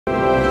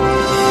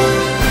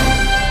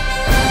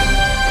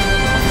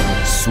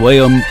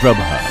Swayam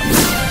Prabha.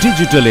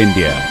 Digital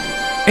India.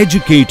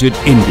 Educated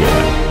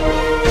India.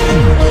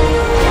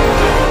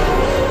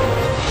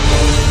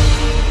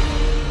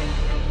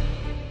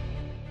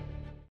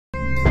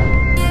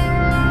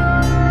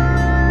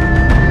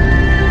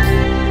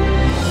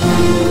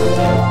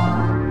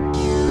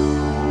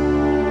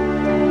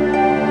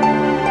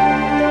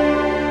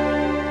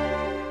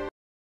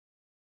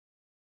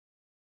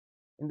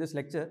 In this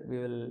lecture, we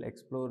will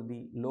explore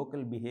the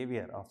local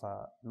behavior of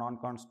a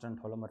non-constant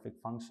holomorphic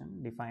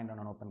function defined on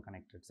an open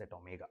connected set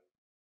omega.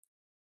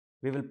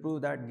 We will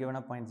prove that given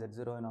a point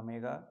z0 in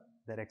omega,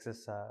 there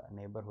exists a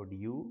neighborhood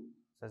u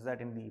such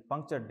that in the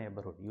punctured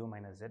neighborhood u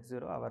minus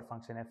z0, our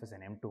function f is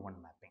an M to 1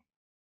 mapping.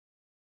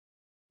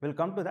 We will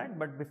come to that,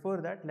 but before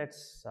that,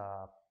 let's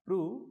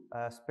prove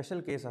a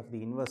special case of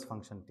the inverse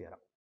function theorem,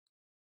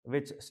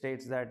 which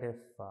states that if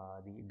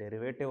the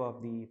derivative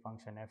of the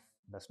function f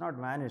does not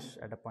vanish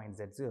at a point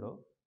z0,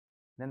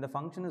 then the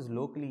function is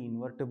locally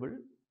invertible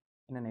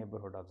in a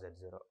neighborhood of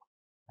z0.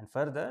 And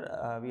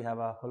further, we have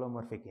a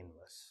holomorphic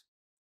inverse.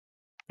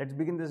 Let's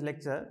begin this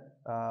lecture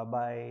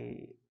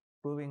by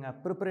proving a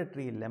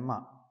preparatory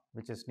lemma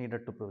which is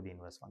needed to prove the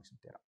inverse function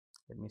theorem.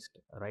 Let me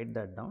write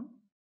that down.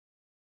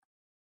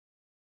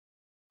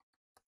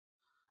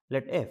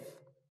 Let f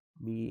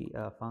be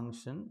a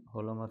function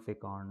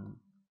holomorphic on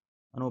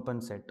an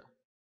open set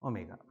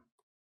omega.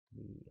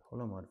 Be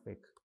holomorphic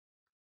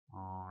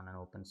on an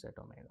open set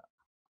omega.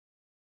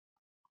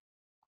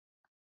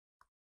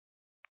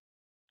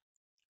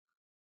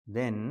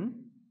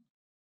 Then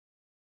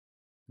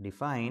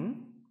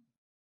define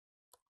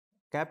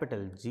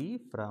capital G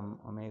from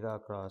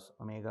omega cross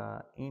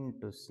omega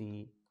into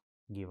C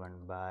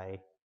given by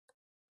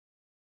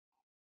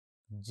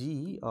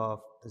G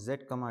of z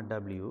comma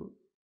w.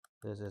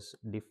 This is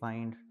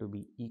defined to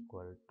be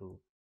equal to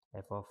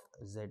f of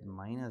z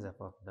minus f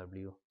of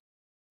w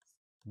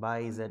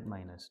by z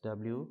minus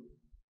w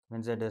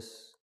when z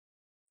is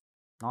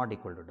not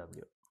equal to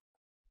w,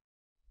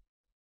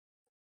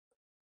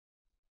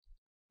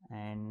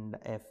 and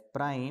f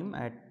prime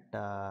at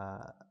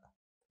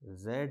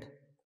z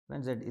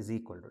when z is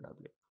equal to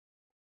w.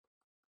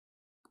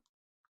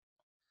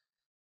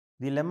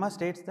 The lemma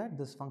states that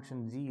this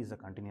function g is a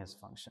continuous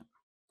function.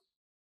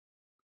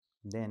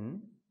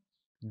 Then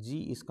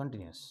g is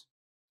continuous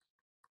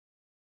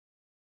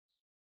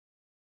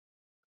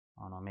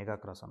on omega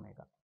cross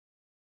omega.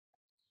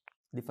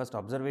 The first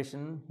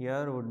observation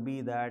here would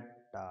be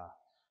that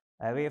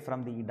away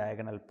from the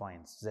diagonal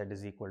points z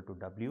is equal to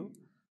w,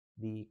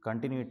 the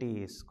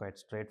continuity is quite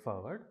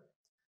straightforward.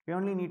 We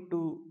only need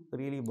to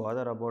really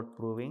bother about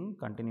proving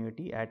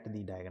continuity at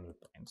the diagonal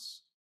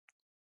points.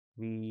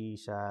 We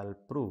shall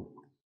prove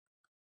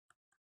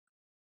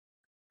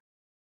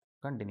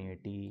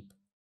continuity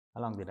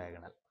along the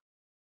diagonal.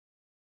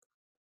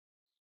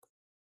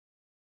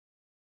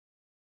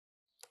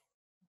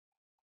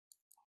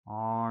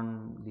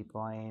 On the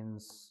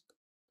points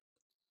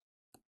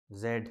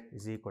z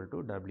is equal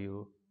to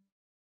w,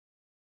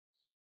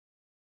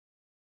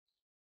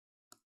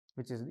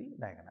 which is the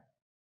diagonal.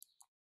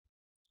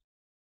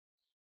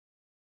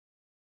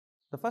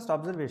 The first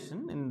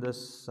observation in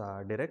this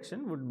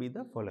direction would be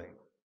the following.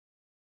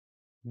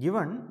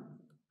 Given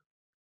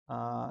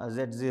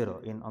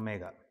z0 in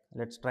omega,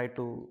 let's try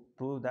to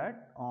prove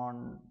that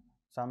on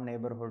some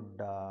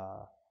neighborhood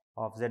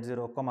of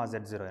z0 comma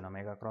z0 in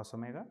omega cross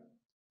omega,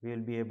 we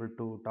will be able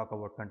to talk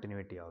about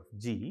continuity of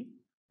g.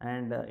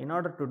 And in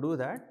order to do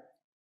that,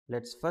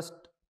 let's first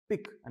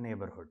pick a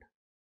neighborhood.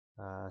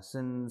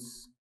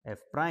 Since f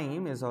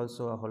prime is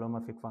also a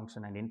holomorphic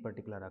function and in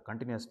particular a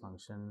continuous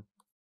function,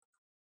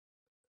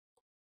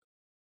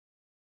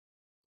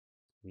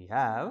 we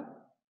have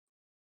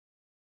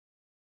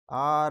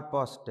r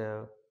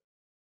positive,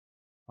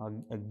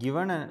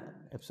 given an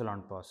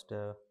epsilon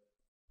positive,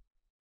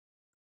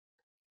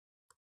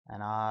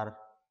 and r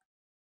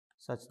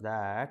such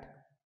that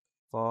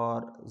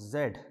for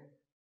z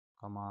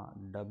comma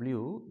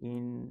w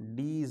in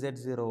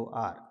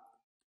dz0r,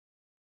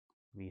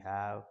 we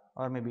have,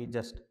 or maybe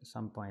just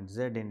some point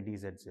z in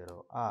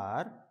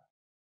dz0r,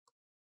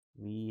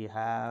 we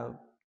have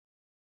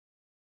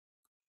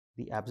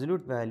the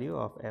absolute value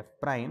of f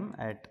prime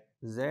at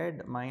z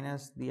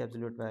minus the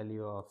absolute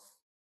value of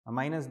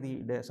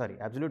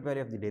absolute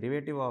value of the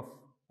derivative of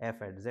f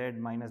at z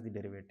minus the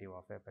derivative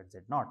of f at z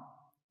naught.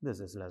 This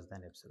is less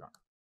than epsilon.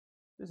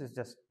 This is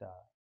just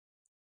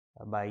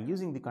by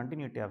using the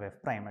continuity of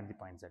f prime at the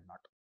point z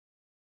naught.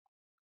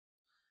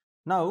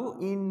 Now,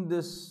 in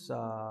this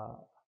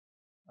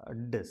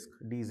disk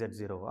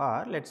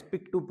dz0r, let's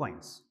pick 2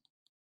 points.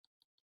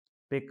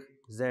 Pick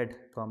z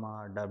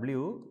comma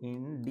w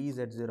in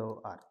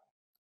dz0r,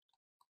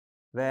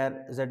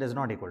 where z is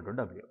not equal to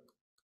w.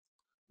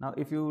 Now,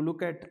 if you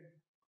look at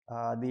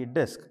the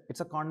disk, it's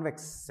a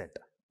convex set.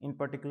 In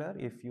particular,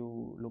 if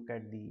you look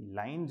at the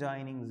line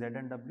joining z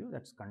and w,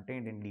 that's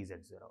contained in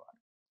dz0r.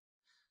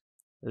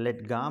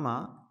 Let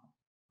gamma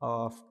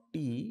of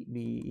t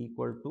be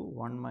equal to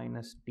 1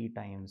 minus t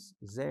times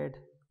z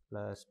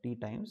plus t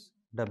times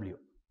w.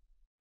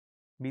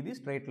 be the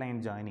straight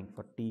line joining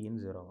for t in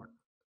 0, 1.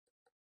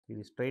 Be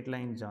the straight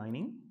line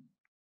joining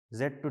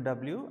z to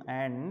w,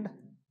 and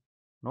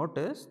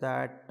notice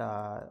that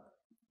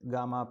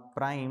gamma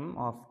prime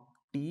of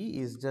t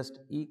is just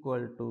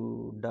equal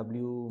to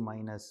w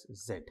minus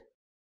z,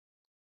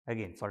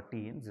 again for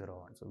t in 0,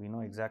 1. So, we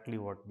know exactly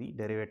what the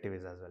derivative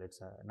is as well. It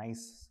is a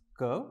nice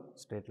curve,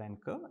 straight line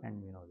curve,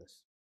 and we know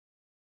this.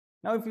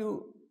 Now, if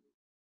you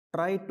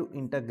try to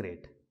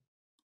integrate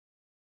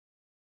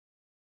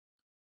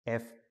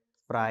f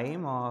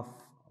prime of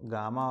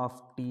gamma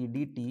of t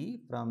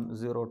dt from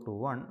 0 to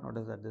 1,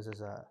 notice that this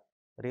is a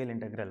real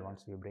integral.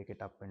 Once we break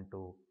it up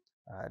into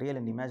real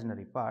and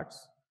imaginary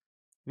parts,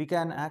 we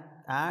can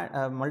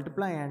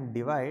multiply and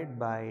divide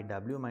by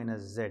w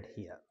minus z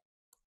here,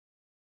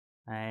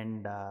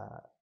 and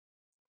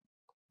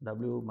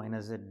w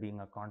minus z being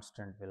a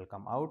constant will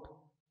come out,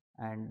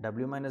 and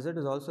w minus z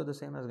is also the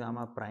same as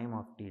gamma prime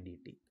of t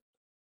dt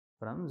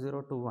from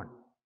 0 to 1.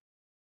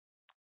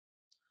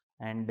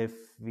 And if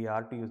we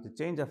are to use the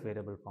change of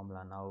variable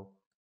formula now,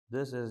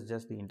 this is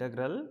just the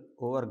integral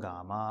over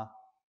gamma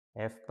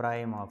f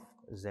prime of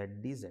z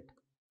dz.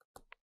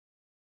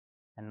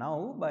 And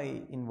now,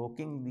 by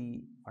invoking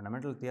the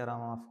fundamental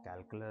theorem of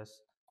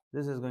calculus,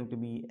 this is going to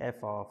be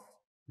f of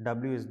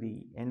w is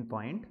the end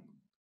point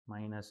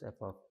minus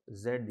f of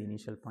z the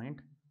initial point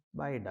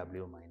by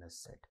w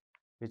minus z,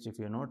 which if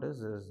you notice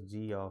is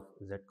g of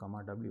z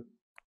comma w.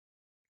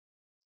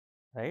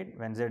 Right?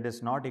 When z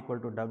is not equal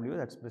to w,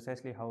 that is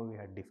precisely how we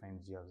had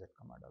defined g of z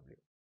comma w.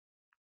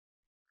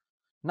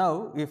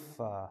 Now,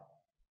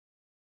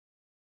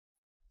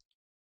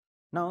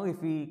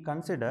 if we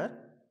consider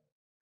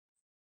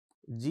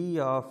g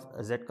of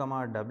z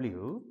comma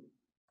w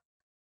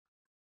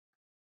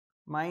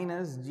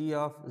minus g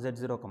of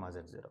z0 comma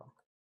z0,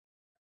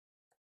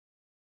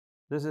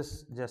 this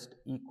is just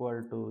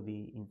equal to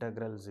the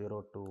integral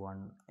 0 to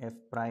 1 f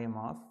prime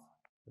of,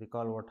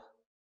 recall what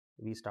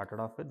we started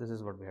off with, this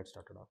is what we had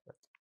started off with,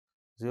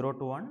 0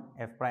 to 1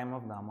 f prime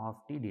of gamma of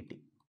t dt,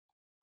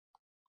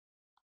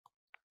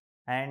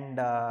 and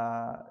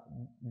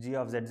g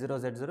of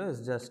z0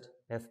 is just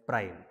f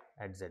prime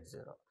at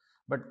z0.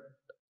 But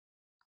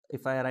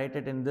if I write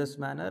it in this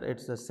manner, it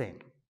is the same,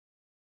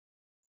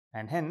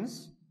 and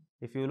hence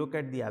if you look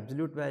at the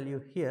absolute value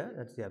here,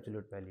 that is the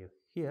absolute value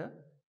here,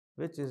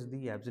 which is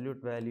the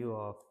absolute value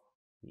of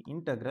the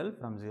integral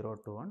from 0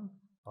 to 1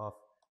 of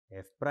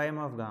f prime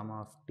of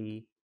gamma of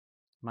t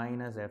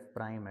minus f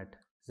prime at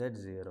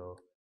z0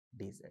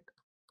 dt.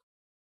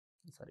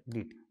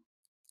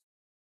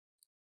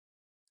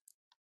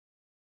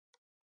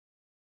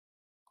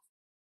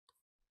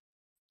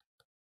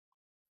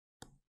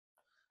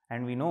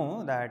 And we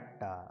know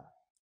that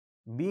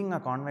being a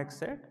convex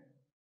set,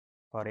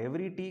 for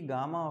every t,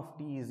 gamma of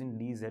t is in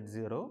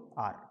dz0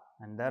 r,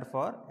 and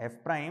therefore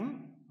f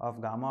prime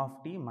of gamma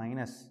of t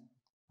minus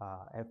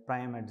f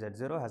prime at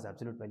z0 has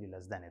absolute value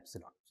less than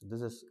epsilon. So,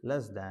 this is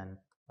less than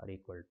or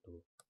equal to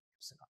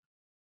epsilon.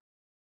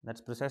 That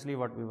is precisely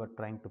what we were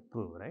trying to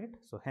prove, right.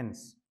 So,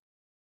 hence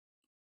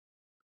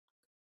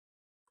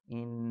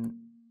in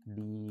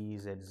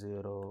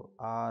dz0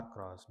 r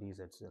cross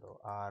dz0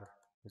 r,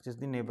 which is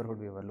the neighborhood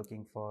we were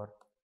looking for,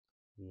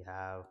 we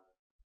have,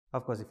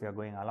 of course, if you are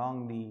going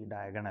along the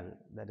diagonal,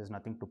 there is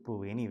nothing to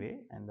prove anyway,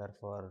 and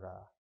therefore,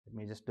 let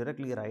me just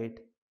directly write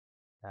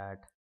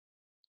that,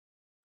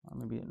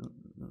 maybe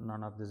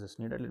none of this is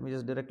needed, let me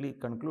just directly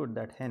conclude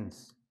that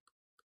hence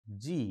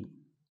G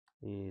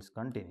is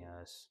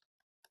continuous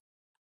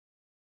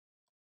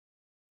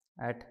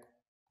at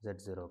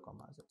z0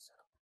 comma z0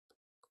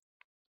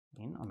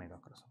 in omega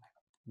cross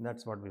omega. That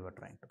is what we were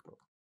trying to prove.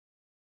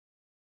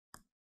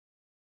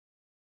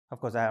 Of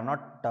course, I have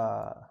not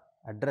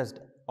addressed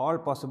all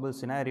possible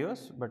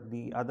scenarios, but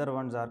the other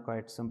ones are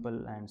quite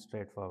simple and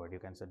straightforward. You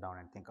can sit down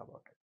and think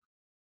about it.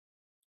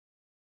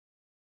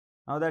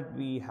 Now that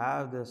we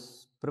have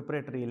this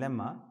preparatory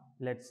lemma,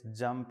 let us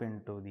jump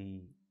into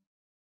the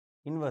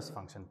inverse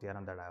function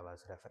theorem that I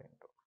was referring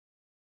to.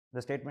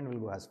 The statement will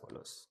go as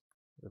follows.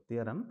 The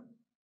theorem,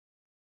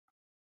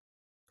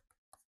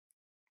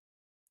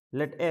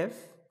 let f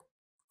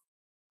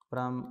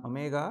from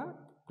omega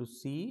to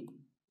c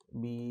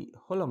be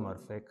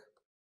holomorphic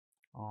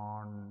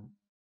on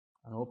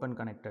an open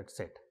connected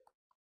set.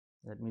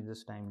 Let me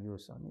this time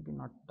use, or maybe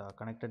not,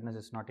 connectedness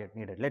is not yet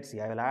needed. Let us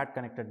see, I will add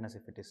connectedness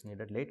if it is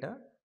needed later.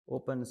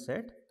 Open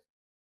set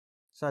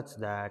such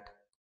that,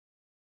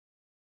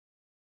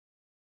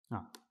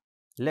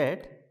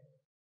 let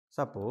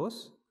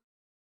suppose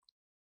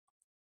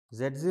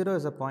z0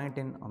 is a point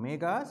in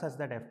omega such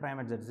that f prime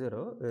at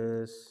z0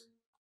 is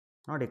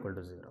not equal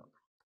to 0.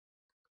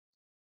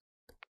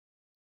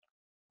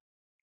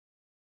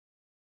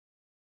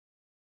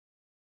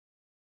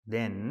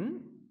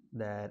 Then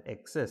there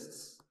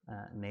exists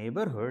a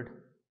neighborhood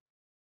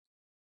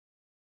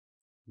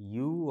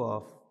u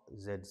of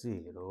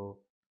z0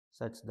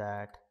 such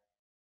that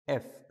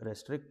f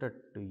restricted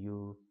to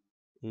u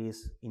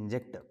is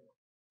injective,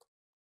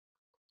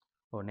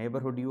 or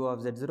neighborhood u of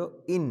z0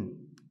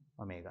 in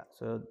omega.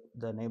 So,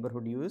 the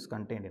neighborhood u is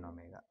contained in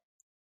omega.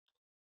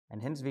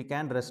 and hence we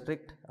can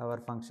restrict our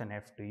function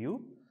f to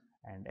u,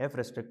 and f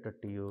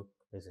restricted to u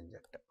is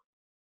injector.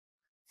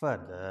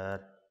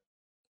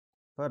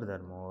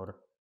 Furthermore,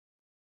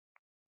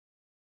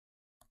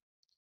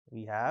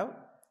 we have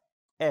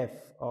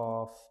f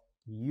of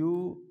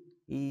u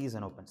is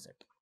an open set.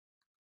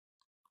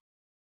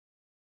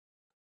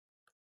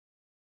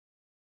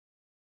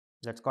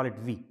 Let's call it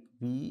V.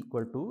 V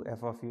equal to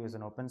f of u is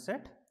an open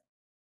set,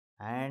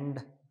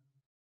 and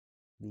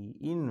the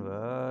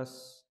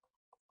inverse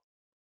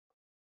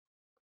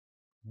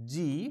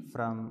G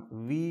from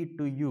V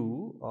to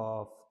U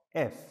of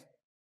f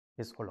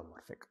is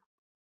holomorphic.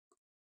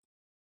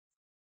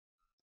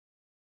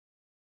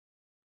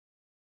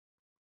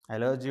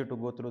 I'll urge you to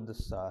go through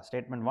this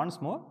statement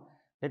once more.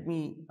 Let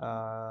me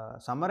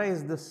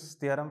summarize this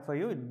theorem for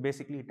you. It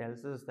basically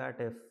tells us that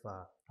if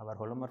our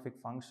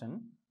holomorphic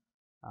function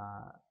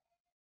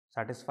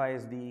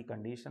satisfies the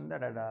condition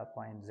that at a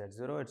point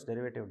z0 its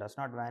derivative does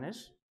not vanish,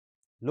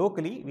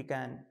 locally we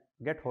can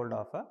get hold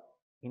of a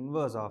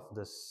inverse of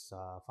this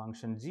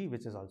function g,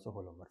 which is also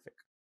holomorphic.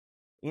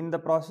 In the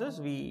process,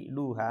 we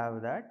do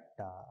have that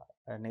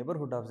a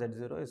neighborhood of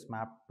z0 is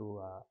mapped to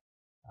a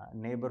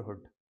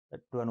neighborhood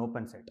to an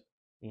open set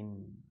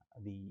in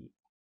the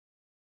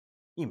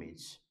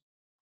image.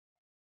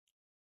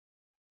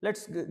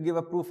 Let's give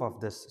a proof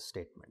of this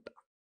statement.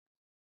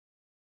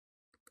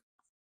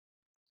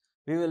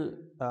 We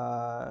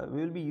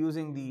will be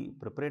using the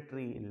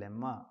proprietary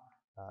lemma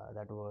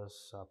that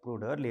was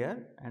proved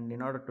earlier, and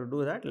in order to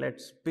do that,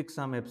 let's pick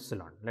some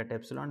epsilon. Let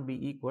epsilon be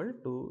equal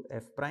to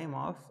f prime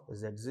of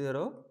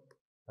z0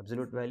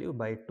 absolute value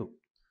by 2.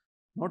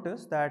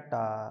 Notice that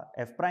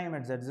f prime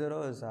at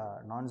z0 is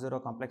a non-zero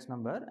complex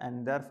number,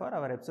 and therefore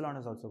our epsilon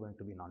is also going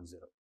to be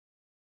non-zero.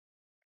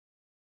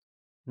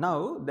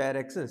 Now there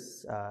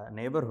exists a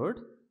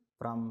neighborhood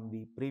from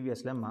the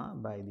previous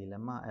lemma by the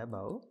lemma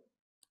above,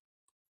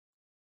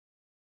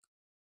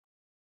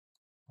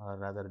 or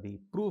rather the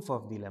proof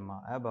of the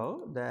lemma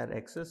above. There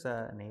exists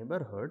a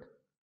neighborhood.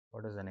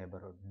 What is the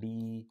neighborhood?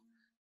 D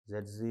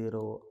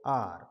z0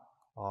 r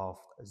of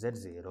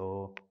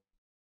z0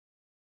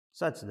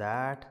 such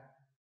that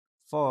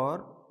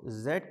for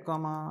z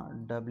comma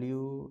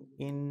w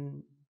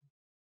in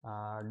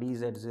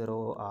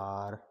dz0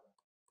 r,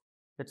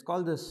 let's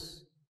call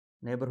this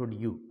neighborhood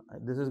u.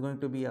 This is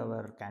going to be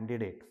our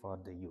candidate for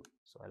the u.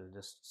 So I'll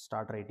just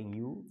start writing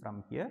u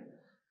from here.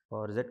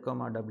 For z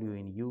comma w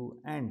in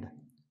u and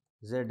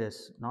z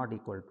is not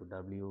equal to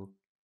w,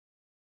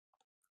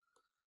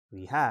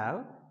 we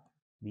have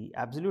the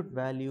absolute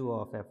value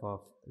of f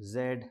of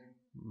z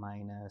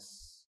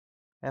minus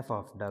f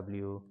of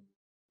w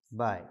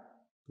by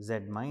z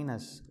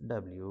minus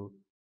w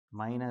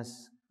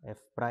minus f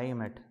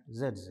prime at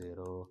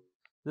z0.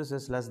 This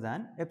is less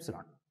than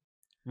epsilon,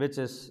 which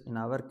is in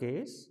our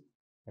case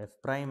f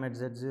prime at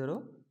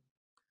z0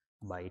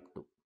 by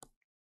 2.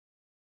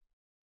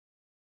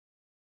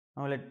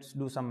 Now let's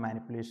do some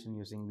manipulation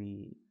using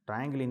the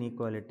triangle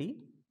inequality.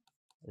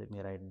 Let me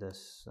write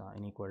this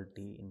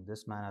inequality in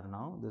this manner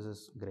now. This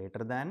is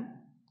greater than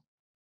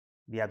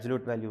the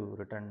absolute value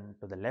written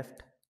to the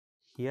left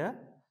here,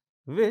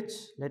 which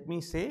let me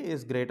say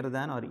is greater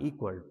than or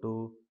equal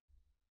to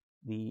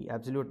the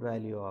absolute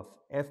value of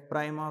f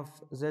prime of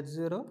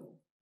z0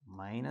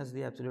 minus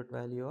the absolute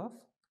value of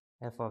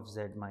f of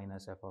z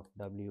minus f of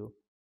w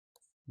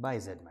by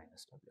z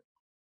minus w.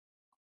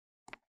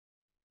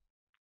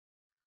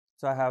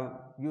 So I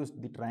have used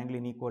the triangle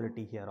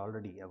inequality here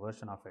already, a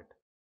version of it,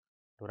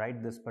 to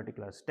write this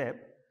particular step,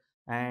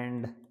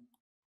 and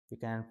we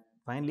can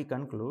finally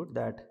conclude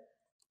that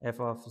f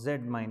of z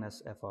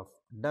minus f of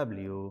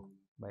w,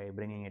 by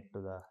bringing it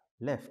to the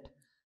left,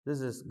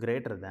 this is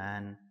greater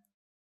than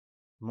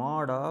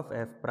mod of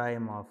f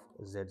prime of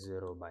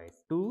z0 by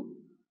 2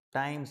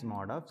 times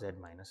mod of z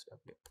minus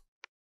w.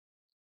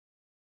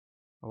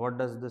 What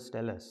does this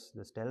tell us?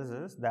 This tells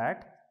us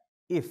that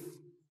if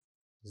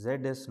z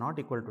is not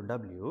equal to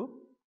w,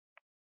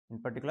 in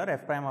particular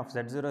f prime of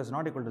z0 is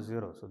not equal to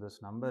 0, so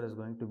this number is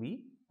going to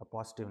be a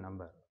positive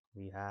number.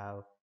 We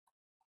have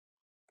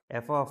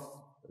f of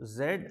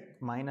z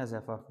minus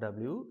f of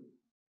w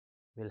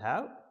will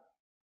have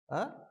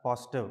a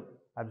positive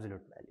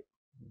absolute value,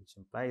 which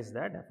implies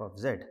that f of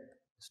z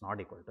is not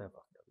equal to f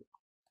of w.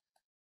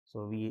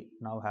 So we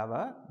now have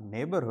a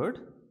neighborhood,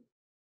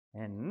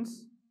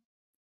 hence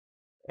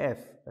f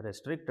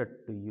restricted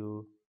to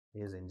u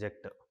is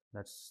injector.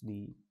 That's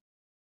the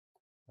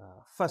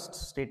first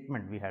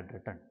statement we had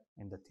written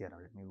in the theorem.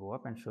 Let me go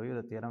up and show you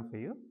the theorem for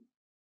you.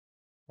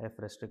 F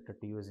restricted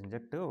to u is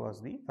injector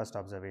was the first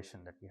observation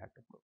that we had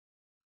to prove.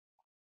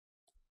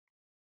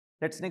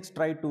 Let's next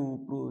try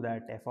to prove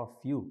that f of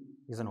u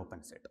is an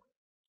open set.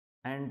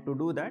 And to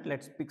do that,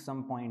 let's pick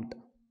some point,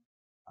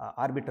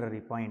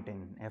 arbitrary point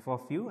in f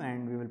of u,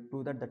 and we will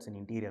prove that that's an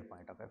interior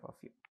point of f of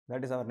u.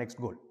 That is our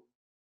next goal.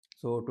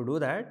 So to do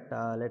that,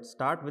 let's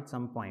start with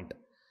some point.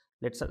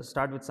 Let's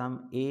start with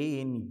some a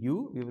in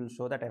u. We will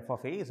show that f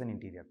of a is an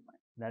interior point.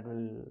 That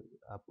will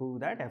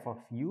prove that f of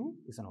u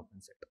is an open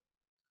set.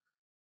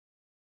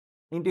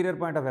 Interior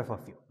point of f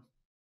of u.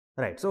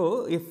 Right.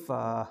 So, if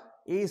A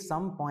is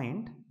some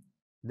point,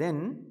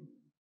 then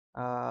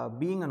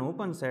being an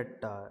open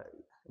set,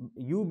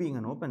 U being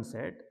an open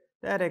set,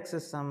 there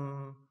exists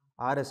some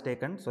R is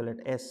taken. So, let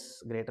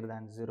S greater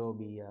than 0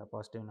 be a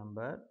positive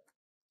number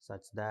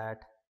such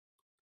that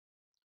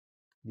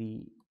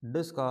the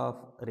disk of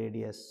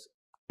radius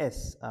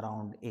S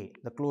around A,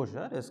 the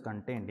closure is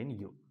contained in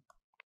U.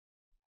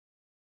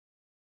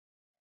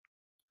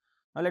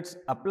 Now, let us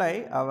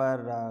apply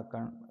our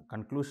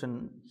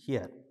conclusion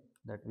here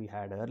that we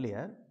had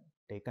earlier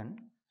taken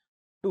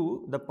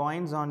to the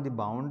points on the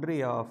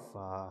boundary of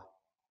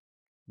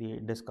the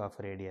disk of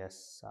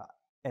radius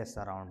S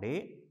around A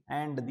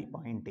and the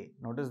point A.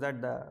 Notice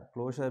that the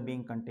closure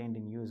being contained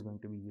in U is going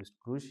to be used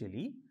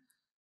crucially.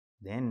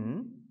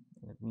 Then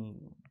let me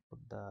put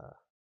the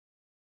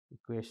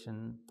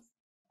equation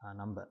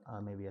number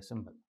or maybe a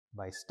symbol.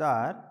 By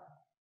star,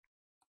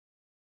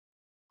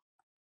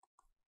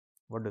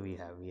 what do we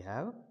have? We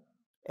have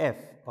f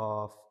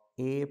of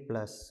A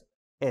plus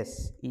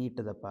S e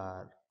to the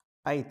power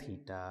I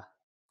theta.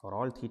 For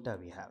all theta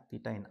we have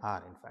theta in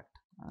R, in fact.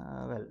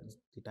 Well,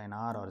 theta in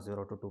R or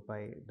 0 to 2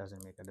 pi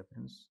doesn't make a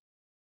difference.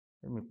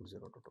 Let me put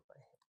 0 to 2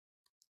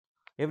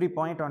 pi. Every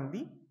point on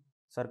the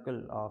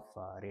circle of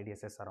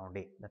radius S around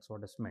A, that's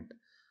what is meant,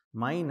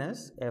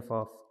 minus f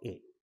of A.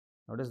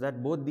 Notice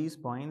that both these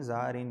points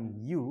are in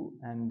U,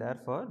 and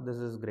therefore this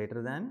is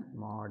greater than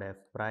mod f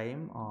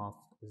prime of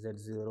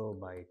z0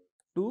 by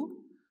 2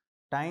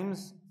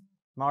 times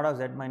mod of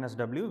z minus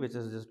w, which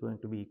is just going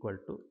to be equal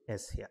to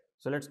S here.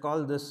 So, let us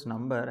call this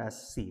number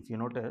as C. If you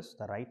notice,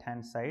 the right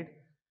hand side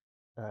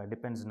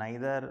depends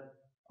neither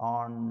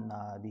on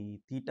the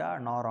theta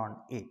nor on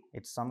A,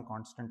 it is some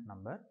constant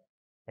number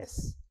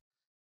S.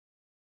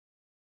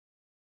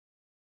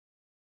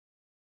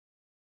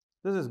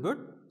 This is good.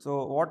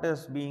 So, what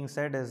is being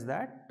said is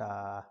that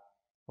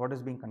what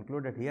is being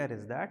concluded here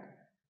is that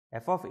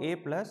f of A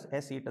plus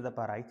S e to the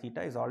power I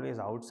theta is always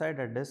outside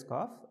a disk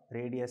of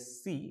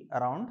radius C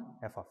around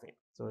f of A.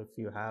 So, if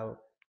you have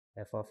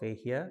f of A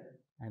here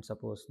and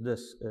suppose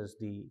this is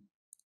the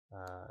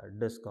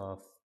disk of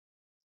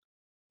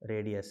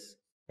radius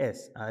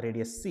S,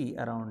 radius C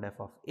around f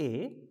of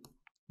A,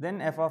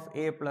 then f of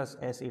A plus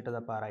S e to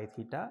the power I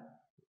theta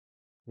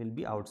will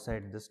be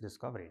outside this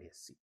disk of radius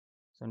C.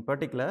 So, in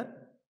particular,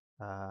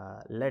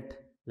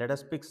 let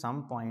us pick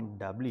some point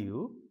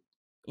W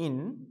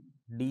in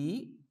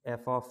D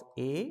f of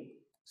A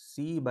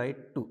C by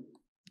 2.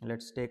 Let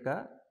us take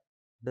a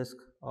disk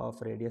of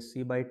radius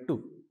C by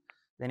 2.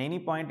 Then any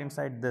point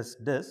inside this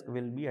disk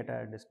will be at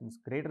a distance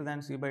greater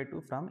than C by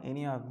 2 from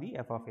any of the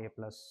f of A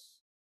plus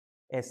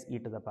S e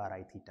to the power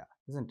I theta,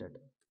 isn't it?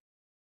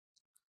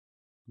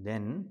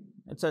 Then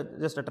it's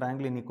just a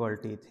triangle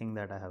inequality thing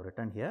that I have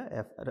written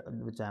here,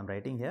 which I am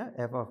writing here,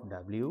 f of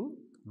W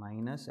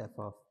minus f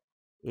of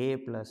A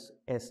plus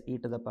S e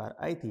to the power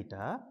I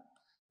theta.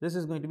 This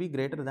is going to be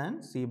greater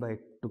than C by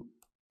 2.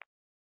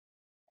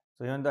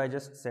 So, even though I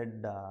just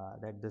said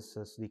that this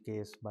is the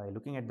case by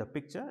looking at the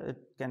picture, it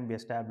can be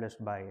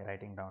established by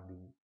writing down the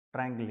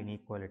triangle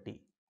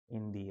inequality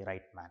in the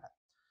right manner.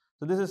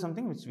 So, this is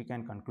something which we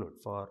can conclude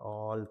for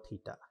all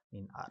theta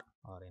in R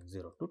or in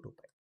 0 to 2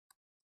 pi.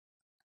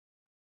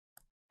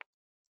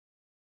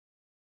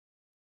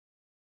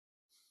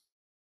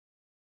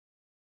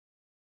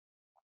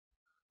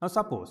 Now,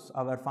 suppose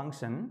our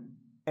function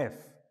f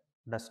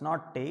does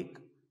not take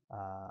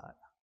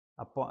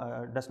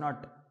does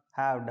not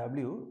have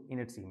W in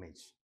its image.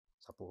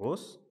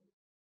 Suppose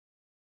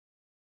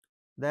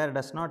there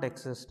does not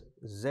exist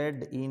Z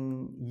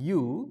in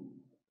U,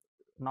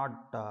 not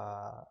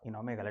in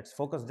omega. Let us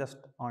focus just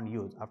on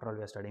U. After all,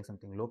 we are studying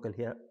something local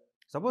here.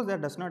 Suppose there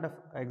does not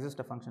exist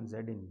a function Z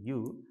in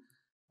U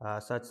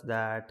such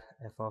that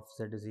f of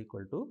Z is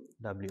equal to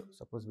W.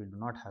 Suppose we do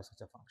not have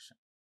such a function.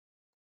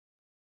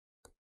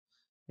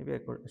 Maybe I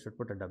should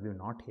put a W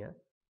naught here.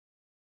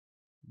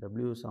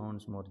 W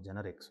sounds more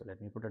generic. So, let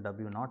me put a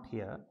W naught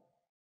here.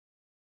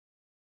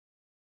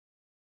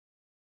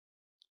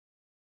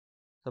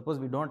 Suppose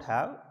we do not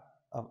have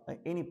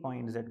any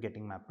point Z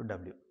getting mapped to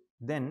W.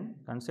 Then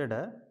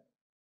consider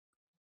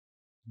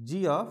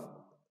G of,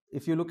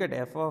 if you look at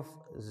f of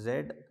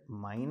Z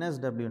minus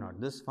W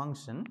naught, this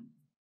function,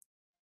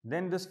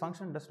 then this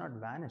function does not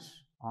vanish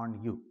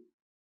on U.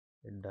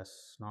 It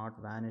does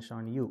not vanish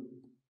on U.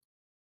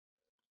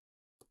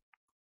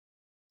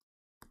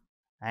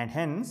 And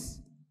hence,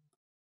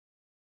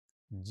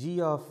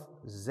 G of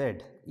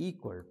Z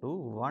equal to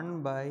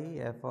 1 by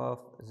f of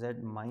Z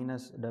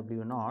minus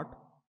W naught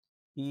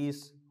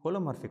is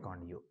holomorphic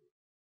on U.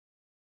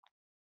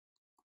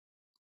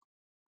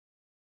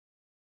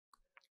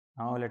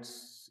 Now, let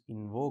us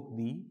invoke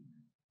the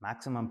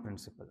maximum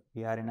principle.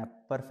 We are in a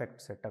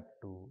perfect setup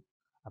to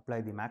apply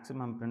the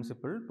maximum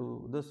principle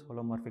to this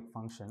holomorphic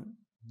function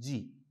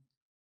G.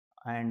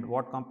 And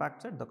what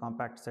compact set? The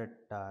compact set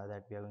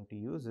that we are going to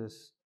use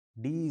is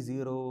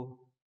D0,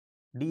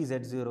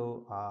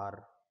 DZ0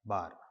 R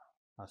bar,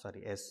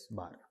 S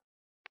bar.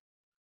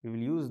 We will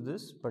use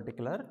this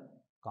particular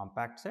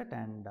compact set,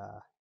 and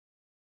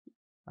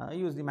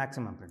use the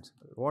maximum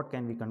principle. What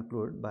can we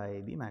conclude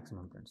by the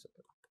maximum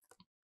principle?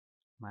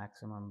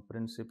 Maximum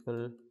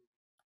principle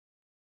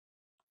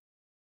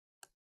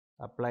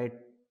applied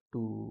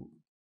to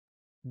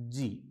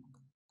G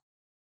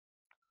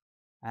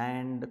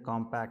and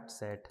compact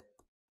set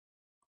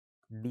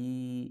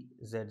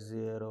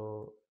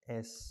dz0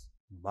 s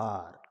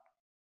bar.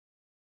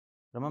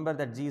 Remember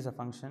that G is a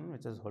function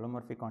which is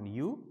holomorphic on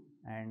U,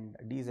 and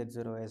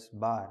dz0 s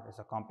bar is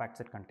a compact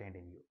set contained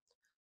in U.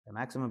 The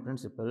maximum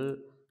principle,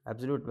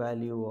 absolute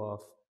value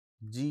of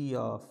G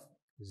of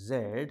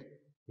Z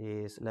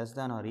is less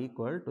than or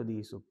equal to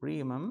the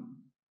supremum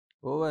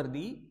over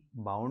the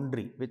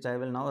boundary, which I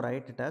will now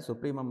write it as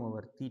supremum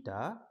over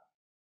theta,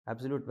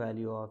 absolute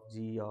value of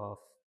G of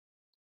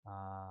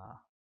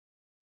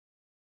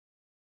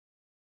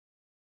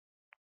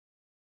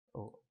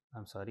oh,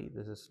 I'm sorry,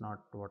 this is not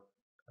what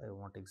I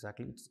want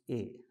exactly, it's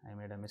A. I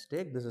made a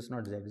mistake, this is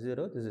not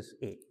Z0, this is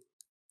A.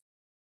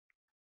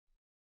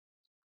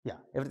 Yeah,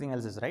 everything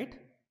else is right,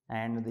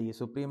 and the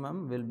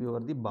supremum will be over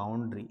the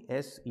boundary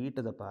S e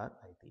to the power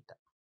I theta.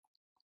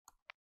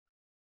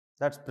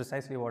 That's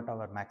precisely what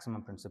our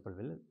maximum principle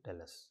will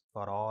tell us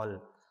for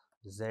all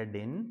Z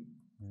in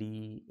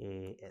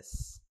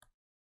DAS.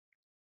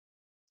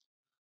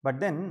 But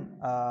then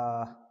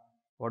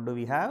what do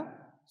we have?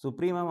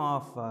 Supremum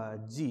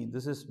of G,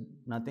 this is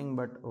nothing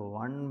but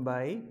 1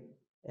 by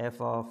f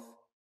of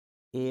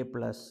A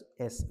plus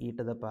S e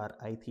to the power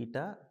I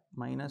theta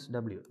minus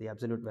W, the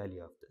absolute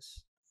value of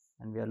this.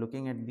 And we are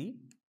looking at the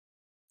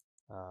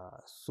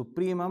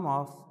supremum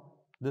of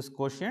this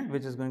quotient,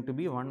 which is going to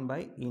be 1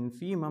 by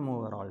infimum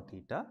over all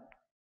theta,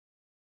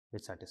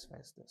 which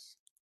satisfies this.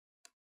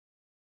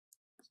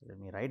 So let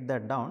me write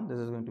that down. This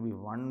is going to be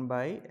 1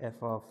 by f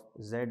of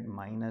Z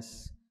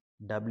minus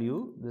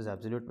W. This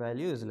absolute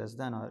value is less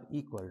than or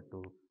equal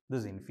to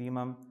this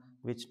infimum,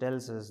 which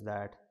tells us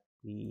that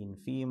the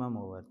infimum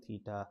over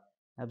theta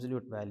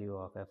absolute value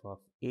of f of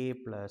A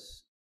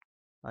plus,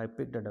 I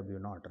picked a W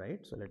naught, right?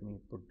 So let me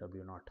put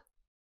W naught.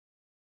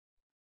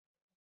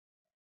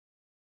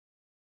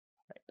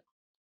 Right.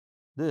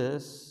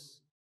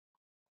 This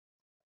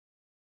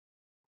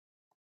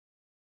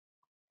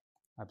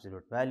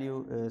absolute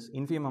value is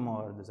infimum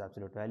over this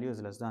absolute value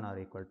is less than or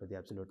equal to the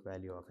absolute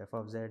value of f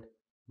of Z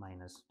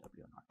minus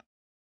W naught.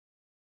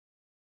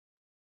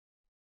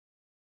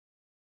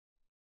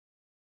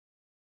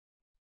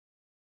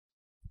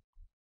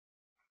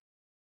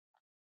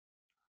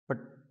 But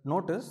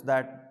notice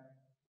that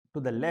to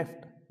the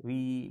left,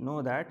 we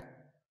know that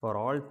for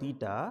all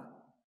theta,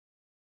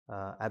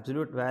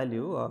 absolute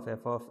value of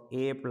f of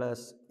A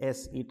plus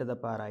S e to the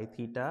power I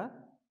theta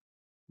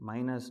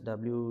minus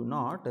W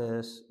naught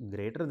is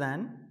greater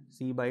than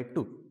C by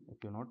 2.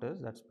 If you notice,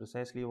 that's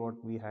precisely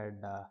what we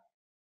had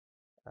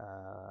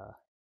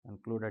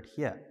concluded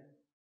here.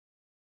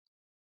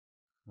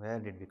 Where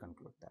did we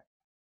conclude that?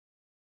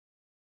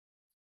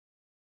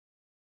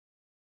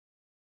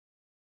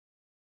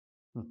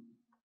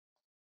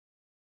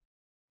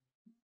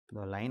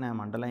 The line I am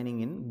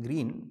underlining in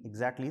green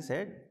exactly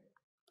said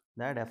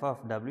that f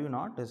of W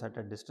naught is at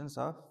a distance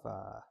of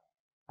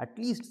at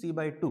least C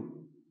by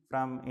 2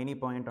 from any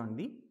point on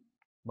the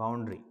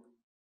boundary,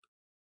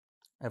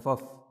 f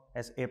of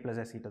S A plus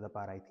S e to the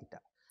power I theta.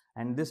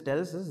 And this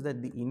tells us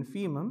that the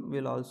infimum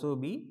will also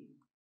be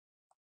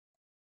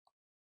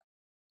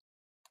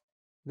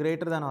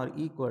greater than or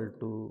equal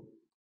to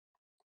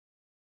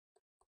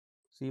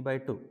C by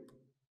 2.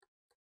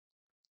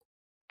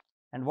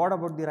 And what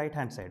about the right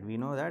hand side? We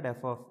know that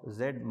f of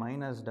Z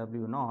minus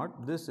W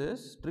naught, this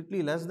is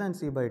strictly less than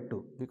C by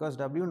 2, because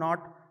W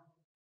naught,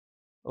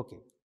 okay,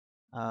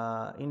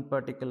 in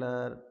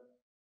particular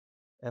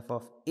f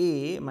of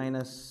A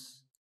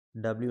minus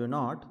W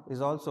naught is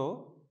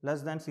also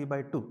less than C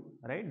by 2,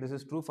 right? This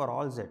is true for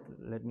all Z.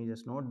 Let me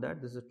just note that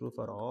this is true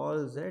for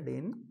all Z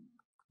in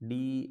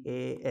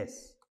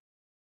DAS.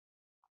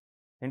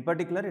 In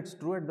particular, it's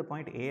true at the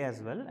point A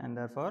as well, and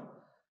therefore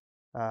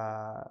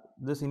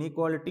this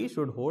inequality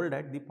should hold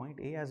at the point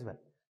A as well.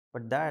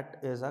 But that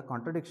is a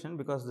contradiction,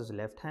 because this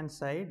left hand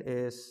side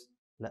is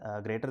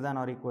greater than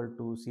or equal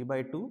to C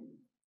by 2,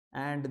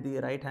 and the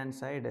right hand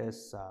side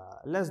is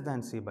less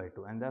than C by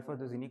 2, and therefore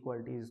this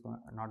inequality is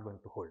not going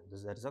to hold.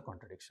 There is a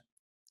contradiction,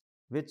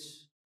 which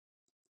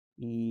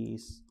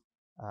is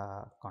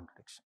a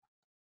contradiction.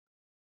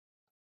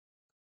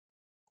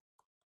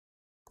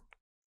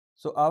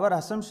 So our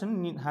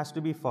assumption has to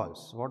be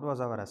false. What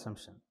was our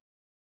assumption?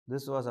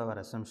 This was our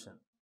assumption.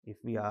 If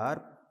we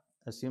are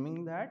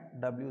assuming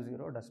that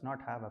W0 does not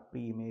have a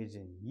pre-image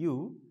in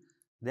U,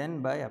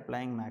 then by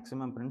applying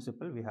maximum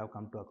principle, we have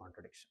come to a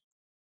contradiction.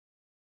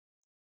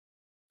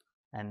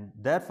 And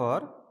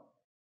therefore,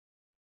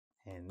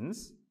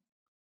 hence,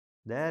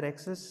 there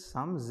exists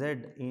some Z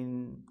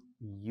in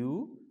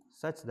U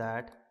such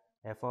that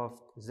f of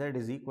Z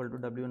is equal to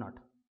W naught.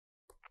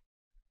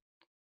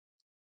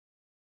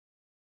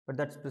 But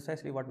that's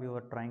precisely what we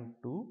were trying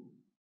to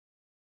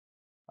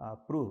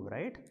prove,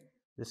 right?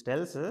 This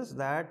tells us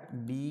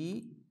that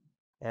d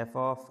f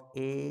of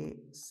A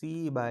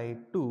C by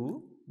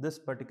 2, this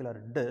particular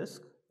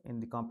disk in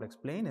the complex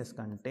plane is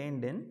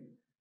contained in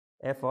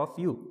f of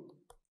u,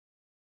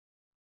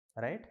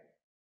 right?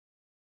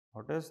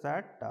 Notice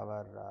that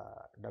our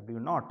w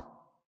naught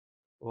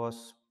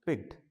was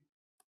picked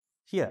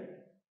here.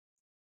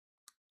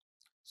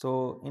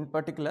 So, in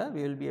particular,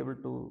 we will be able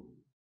to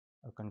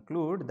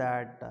conclude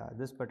that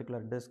this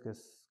particular disk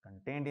is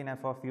contained in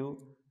f of u,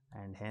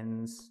 and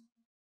hence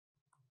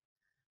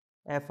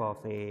f of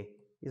a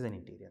is an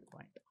interior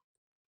point.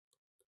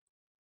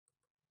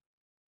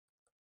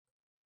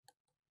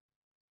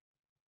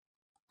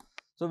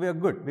 So, we are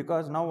good,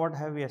 because now what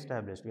have we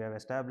established? We have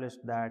established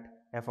that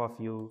f of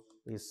u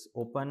is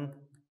open.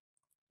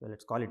 So, let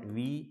us call it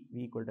v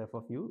equal to f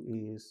of u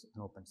is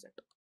an open set.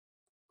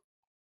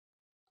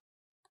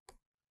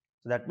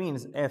 So, that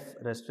means f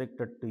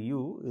restricted to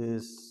u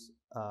is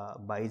a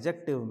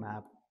bijective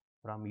map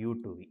from u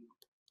to v.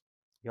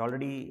 We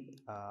already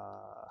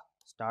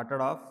started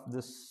off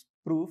this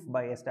proof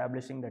by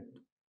establishing that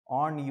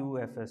on u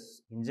f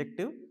is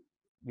injective.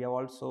 We have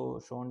also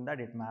shown that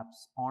it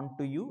maps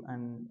onto u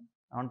and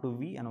onto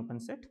v, an open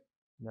set.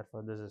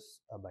 Therefore, this is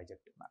a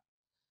bijective map.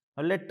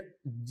 Now, let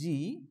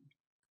g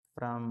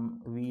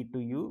from v to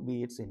u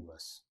be its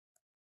inverse.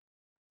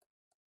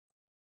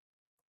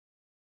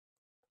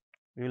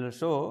 We will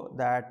show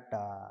that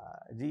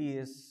g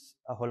is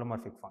a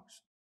holomorphic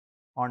function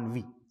on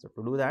v. So,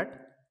 to do that,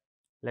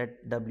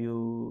 let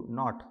w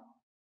naught,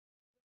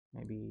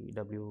 maybe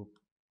w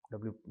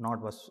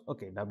naught was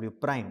okay, w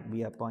prime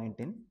be a point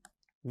in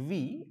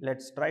v. Let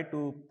us try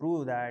to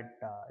prove that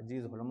g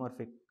is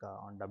holomorphic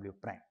on w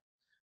prime.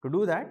 To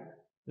do that,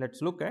 let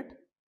us look at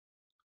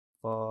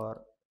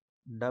for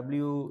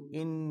w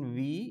in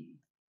v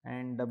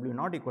and w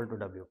not equal to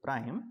w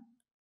prime.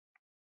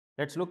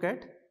 Let us look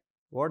at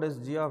what is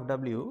g of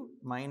w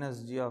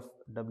minus g of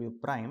w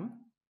prime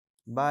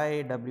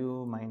by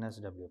w minus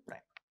w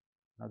prime.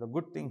 Now, the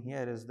good thing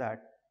here is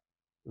that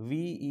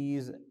v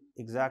is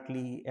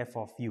exactly f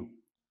of u,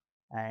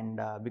 and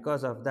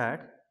because of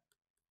that,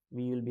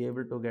 we will be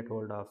able to get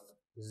hold of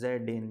z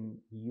in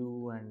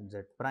u and z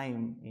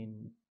prime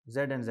in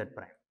z and z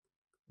prime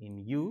in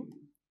u,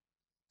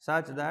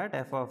 such that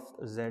f of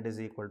z is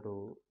equal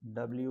to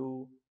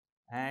w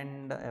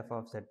and f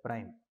of z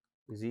prime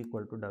is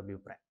equal to w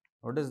prime.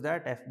 Notice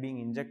that f being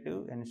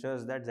injective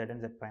ensures that z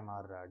and z prime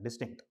are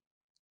distinct.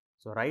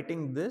 So,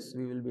 writing this,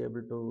 we will be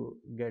able to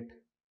get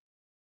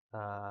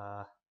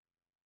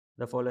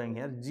the following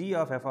here: g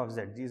of f of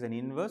z, g is an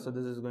inverse, so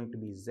this is going to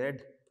be z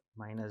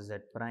minus z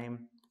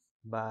prime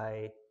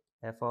by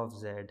f of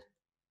z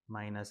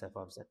minus f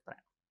of z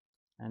prime,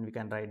 and we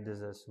can write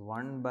this as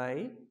 1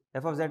 by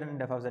f of z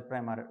and f of z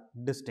prime are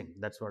distinct.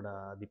 That is what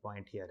the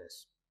point here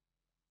is,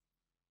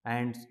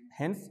 and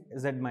hence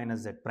z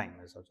minus z prime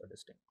is also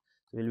distinct.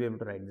 So, we will be able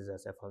to write this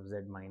as f of z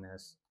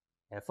minus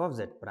f of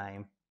z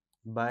prime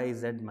by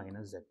z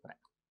minus z prime.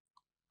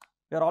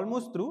 We are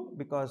almost through,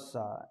 because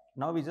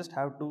now we just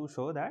have to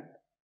show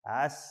that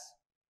as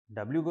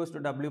w goes to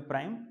w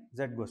prime,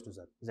 z goes to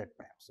z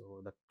prime.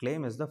 So, the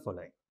claim is the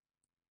following: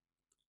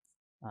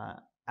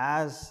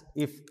 as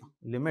if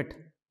limit,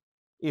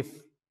 if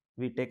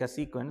we take a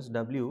sequence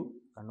w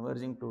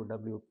converging to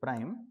w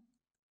prime,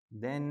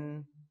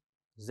 then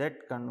z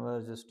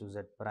converges to z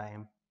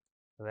prime,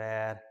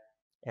 where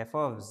f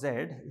of z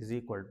is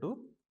equal to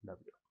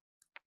w.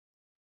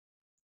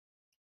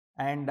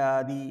 And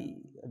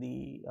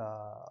the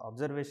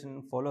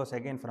observation follows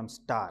again from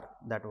star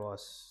that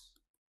was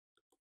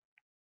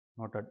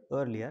noted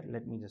earlier.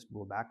 Let me just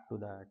go back to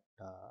that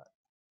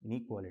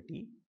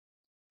inequality.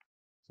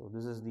 So,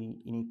 this is the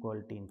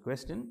inequality in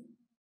question.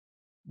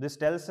 This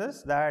tells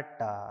us that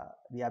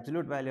the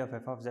absolute value of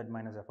f of z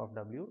minus f of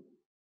w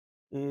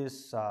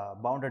is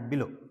bounded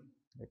below.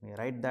 Let me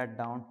write that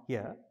down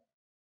here.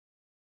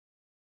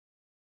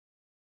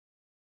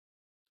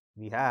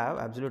 We have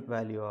absolute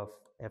value of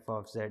f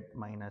of z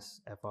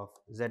minus f of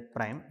z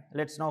prime.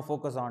 Let us now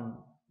focus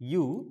on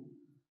u.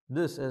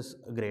 This is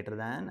greater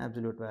than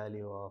absolute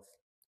value of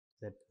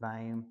z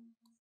prime,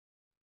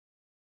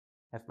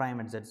 f prime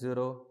at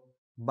z0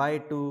 by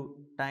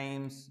 2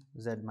 times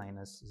z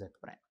minus z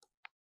prime.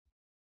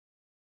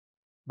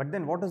 But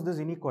then what is this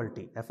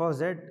inequality? F of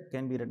z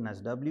can be written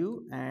as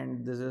w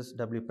and this is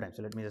w prime.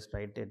 So, let me just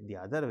write it the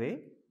other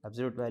way: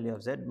 absolute value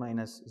of z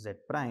minus z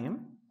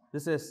prime.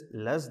 This is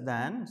less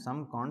than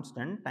some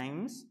constant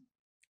times,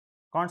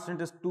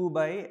 constant is 2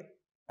 by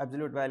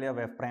absolute value of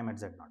f prime at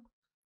z naught,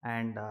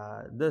 and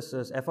this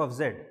is f of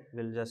z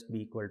will just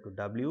be equal to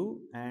w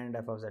and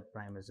f of z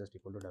prime is just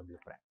equal to w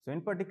prime. So,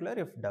 in particular,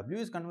 if w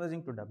is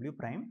converging to w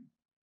prime,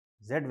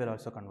 z will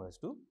also converge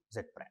to z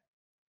prime,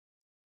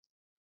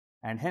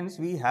 and hence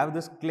we have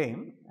this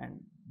claim, and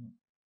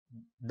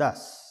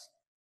thus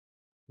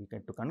we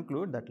get to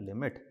conclude that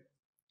limit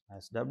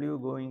as w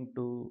going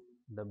to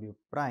w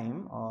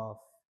prime of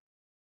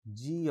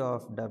g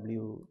of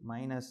w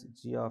minus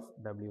g of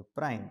w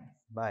prime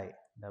by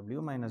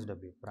w minus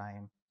w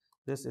prime,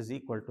 this is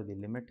equal to the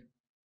limit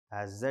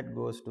as z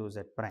goes to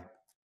z prime,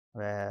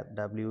 where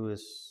w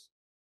is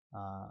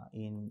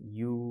in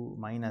u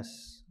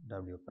minus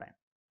w prime.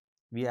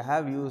 We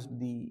have used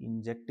the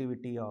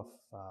injectivity of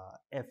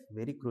f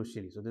very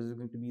crucially. So this is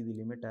going to be the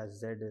limit as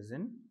z is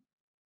in,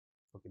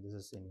 okay, this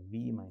is in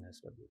v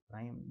minus w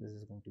prime. This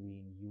is going to be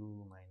in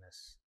u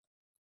minus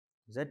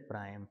z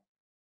prime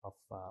of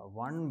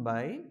 1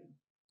 by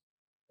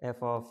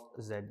f of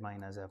z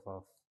minus f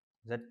of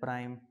z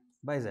prime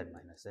by z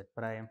minus z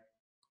prime,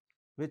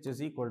 which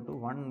is equal to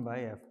 1 by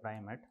f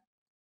prime at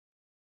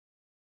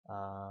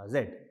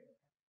z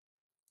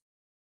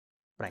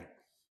prime.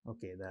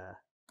 Okay, the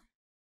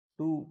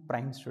two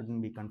primes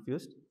shouldn't be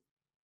confused.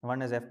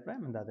 One is f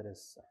prime and the other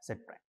is z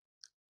prime.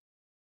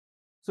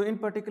 So in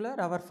particular,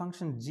 our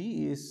function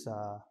g is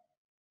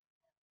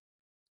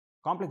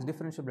complex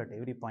differentiable at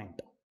every point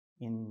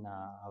in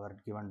our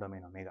given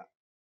domain omega.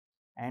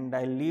 And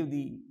I'll leave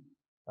the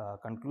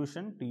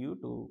conclusion to you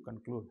to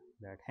conclude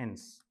that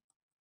hence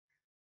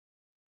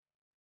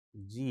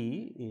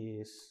G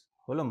is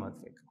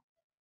holomorphic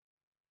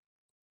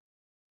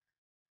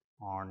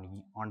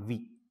on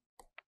V.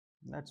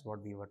 That's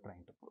what we were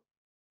trying to prove.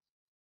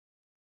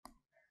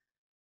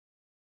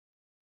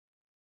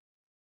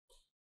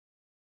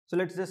 So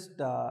let's just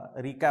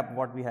recap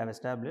what we have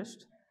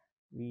established.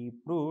 We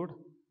proved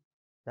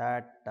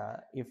that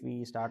if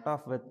we start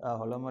off with a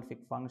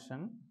holomorphic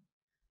function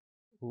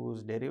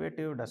whose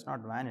derivative does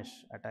not vanish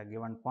at a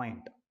given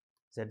point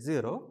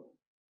z0,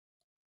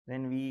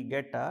 then we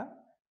get a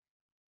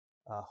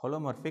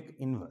holomorphic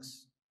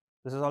inverse.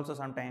 This is also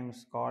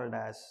sometimes called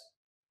as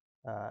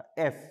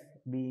f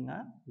being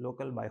a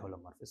local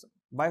biholomorphism.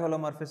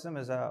 Biholomorphism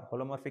is a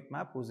holomorphic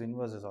map whose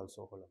inverse is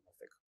also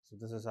holomorphic. So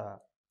this is a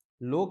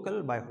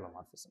local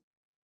biholomorphism.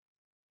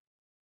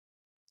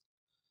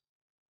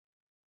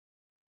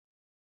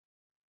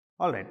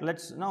 All right,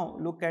 let's now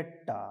look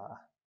at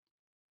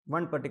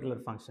one particular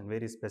function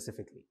very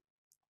specifically.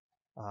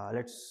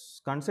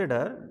 Let's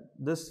consider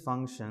this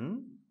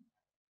function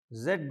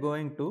z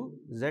going to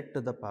z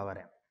to the power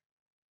m.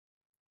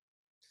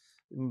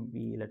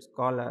 Let's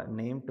call a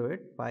name to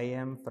it, pi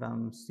m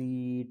from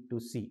C to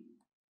C.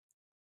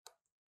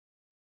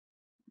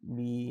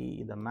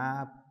 Be the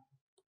map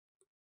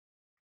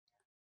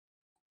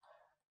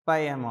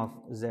pi m of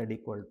z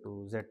equal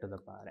to z to the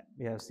power m.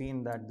 We have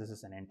seen that this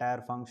is an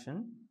entire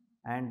function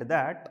and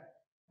that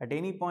at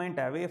any point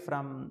away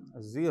from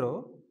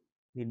 0,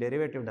 the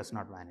derivative does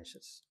not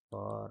vanishes.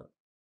 For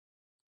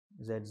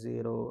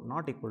z0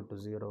 not equal to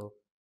 0,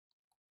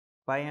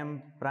 pi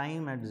m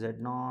prime at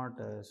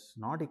z0 is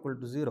not equal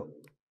to 0,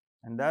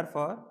 and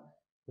therefore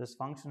this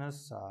function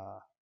is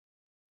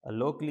a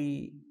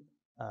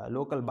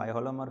local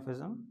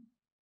biholomorphism.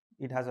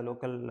 It has a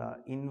local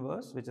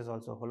inverse which is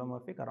also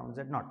holomorphic around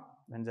z0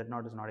 when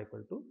z0 is not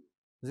equal to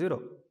 0.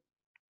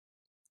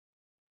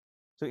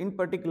 So in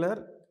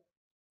particular,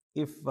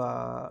 if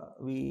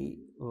we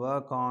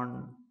work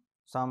on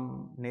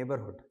some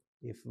neighborhood,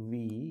 if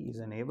V is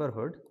a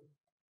neighborhood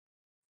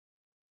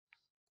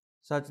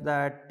such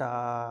that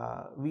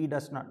V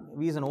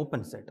is an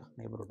open set,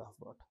 neighborhood of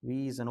what?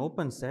 V is an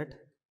open set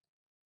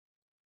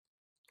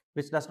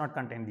which does not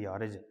contain the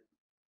origin.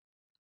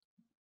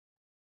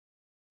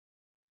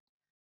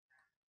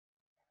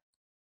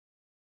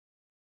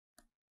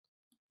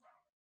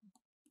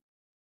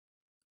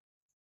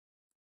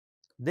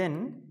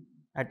 Then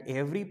at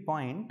every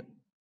point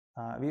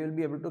we will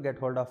be able to get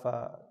hold of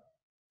a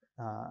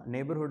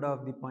neighborhood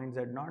of the point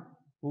z0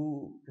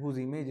 whose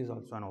image is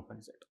also an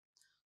open set.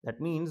 That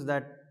means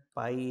that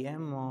pi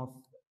m of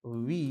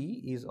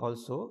V is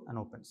also an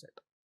open set.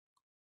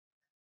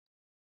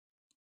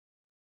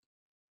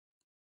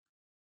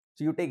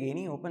 So you take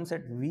any open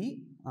set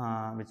V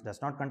which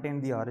does not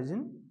contain the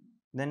origin,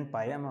 then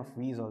pi m of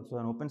V is also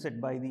an open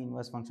set by the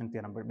inverse function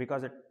theorem, but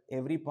because at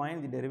every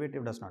point the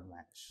derivative does not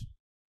vanish.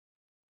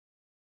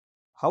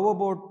 How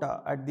about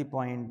at the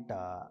point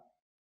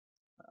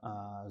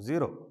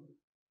 0?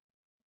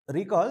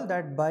 Recall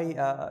that by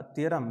a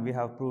theorem we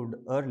have proved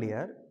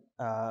earlier,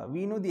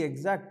 we know the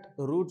exact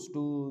roots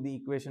to the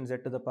equation z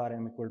to the power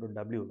m equal to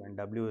w when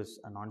w is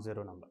a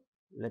non-zero number.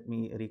 Let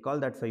me recall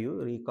that for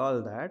you.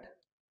 Recall that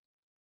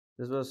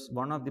this was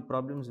one of the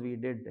problems we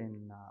did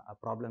in a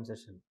problem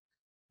session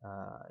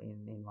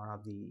in one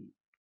of the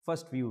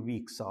first few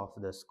weeks of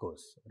this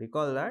course.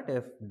 Recall that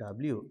if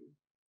w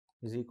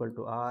is equal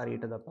to r e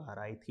to the power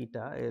I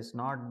theta is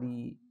not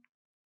the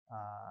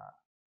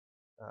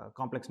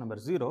complex number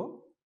 0,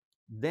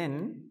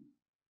 then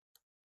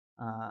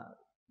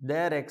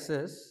there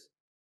exists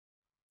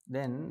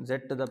then z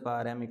to the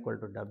power m equal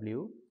to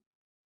w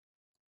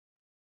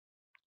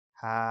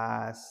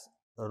has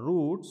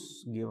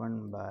roots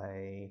given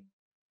by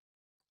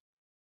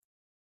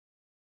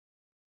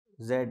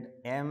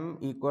zm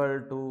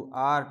equal to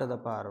r to the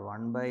power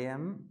 1 by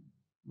m,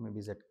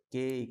 maybe zk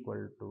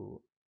equal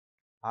to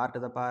r to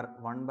the power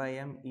 1 by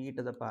m e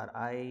to the power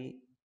I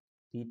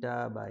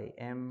theta by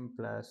m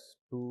plus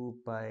 2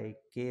 pi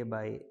k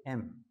by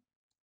m,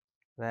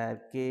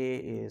 where k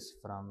is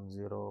from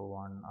 0,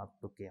 1 up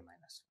to k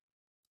minus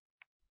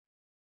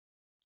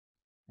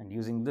 1. And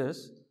using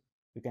this,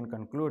 we can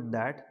conclude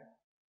that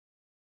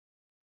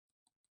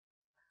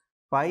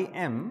pi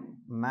m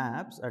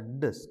maps a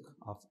disk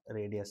of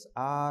radius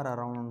r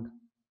around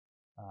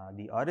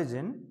the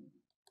origin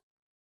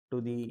to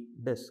the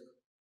disk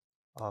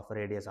of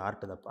radius r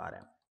to the power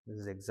m. This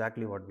is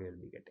exactly what we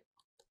will be getting.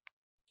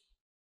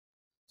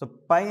 So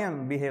pi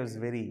m behaves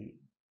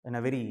in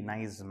a very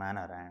nice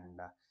manner, and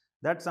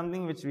that's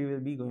something which we will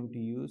be going to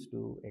use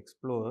to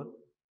explore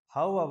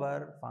how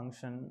our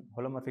function,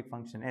 holomorphic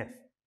function f,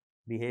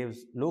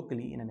 behaves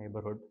locally in a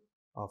neighborhood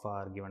of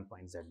our given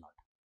point z0.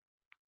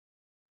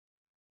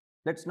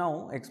 Let's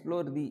now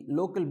explore the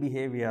local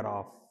behavior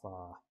of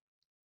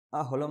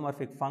a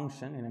holomorphic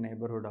function in a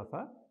neighborhood of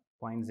a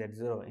point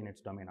z0 in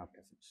its domain of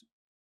definition.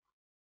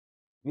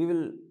 We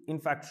will in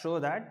fact show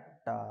that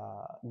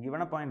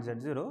given a point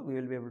z0, we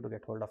will be able to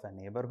get hold of a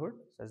neighborhood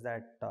such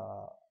that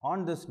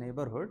on this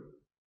neighborhood,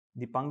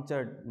 the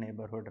punctured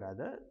neighborhood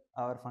rather,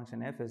 our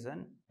function f is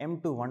an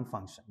m to 1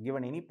 function.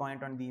 Given any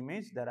point on the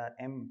image, there are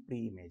m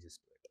pre-images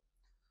to it.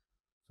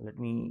 So let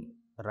me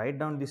write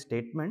down the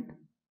statement: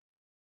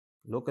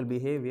 local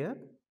behavior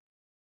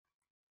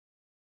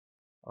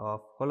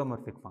of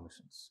holomorphic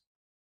functions.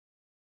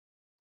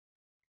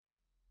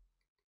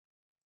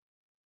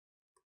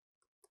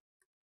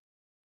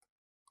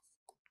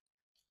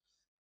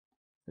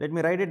 Let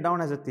me write it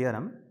down as a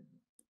theorem.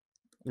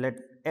 Let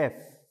f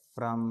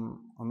from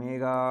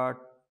omega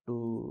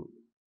to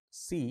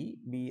c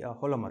be a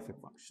holomorphic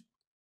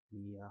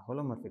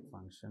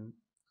function.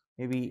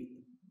 Maybe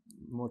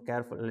more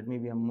careful. Let me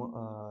be a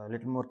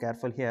little more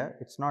careful here.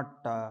 It's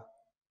not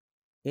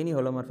any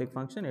holomorphic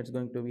function. It's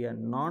going to be a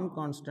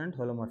non-constant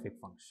holomorphic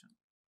function,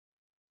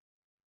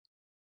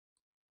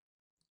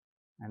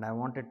 and I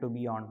want it to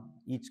be on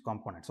each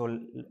component. So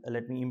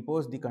let me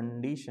impose the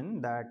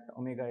condition that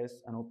omega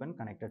is an open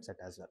connected set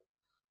as well.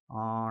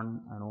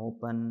 On an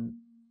open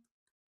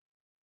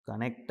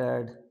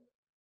connected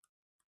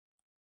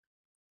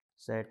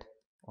set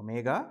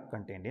omega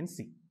contained in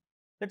C.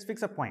 Let's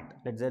fix a point.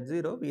 Let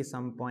z0 be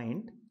some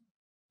point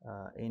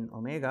in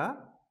omega,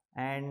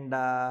 and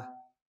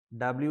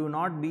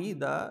w0 be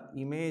the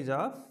image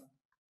of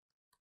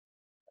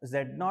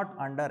z0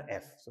 under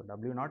f. So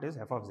w0 is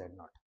f of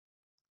z0.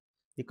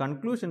 The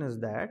conclusion is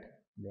that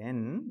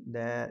then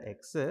there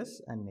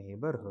exists a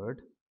neighborhood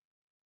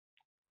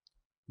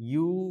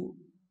u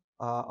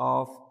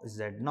of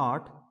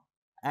z0,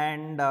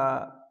 and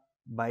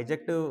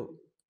bijective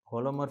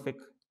holomorphic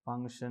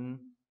function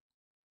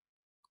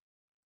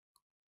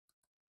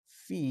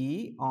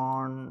phi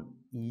on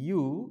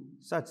u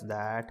such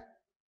that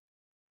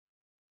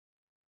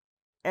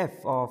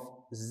f of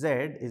z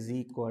is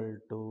equal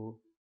to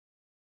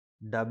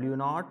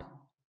w0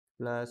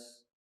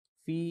 plus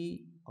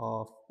phi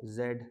of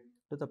z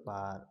to the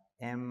power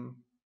m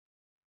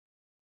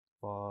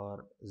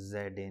for z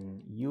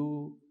in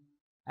u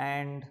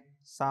and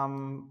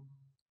some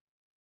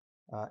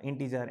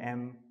integer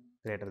m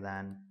greater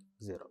than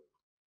 0.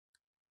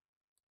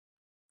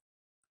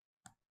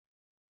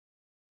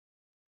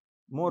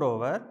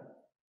 Moreover,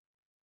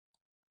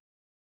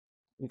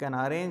 we can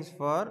arrange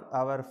for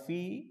our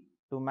phi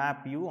to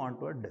map u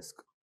onto a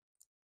disk.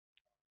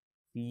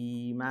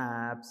 Phi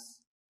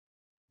maps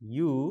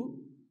u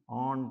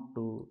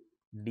onto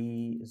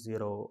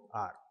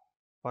d0r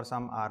for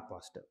some r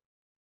positive.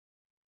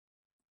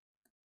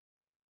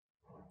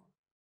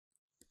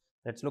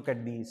 Let's look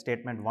at the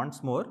statement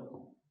once more.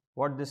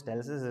 What this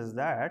tells us is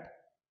that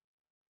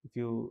if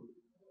you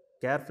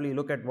carefully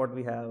look at what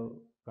we have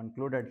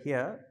concluded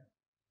here,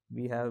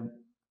 we have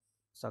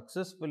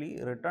successfully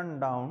written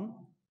down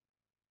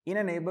in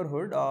a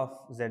neighborhood of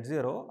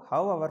z0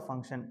 how our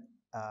function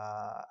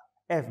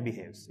f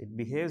behaves. It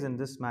behaves in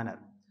this manner.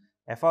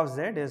 F of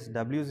z is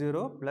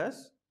w0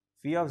 plus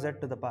phi of z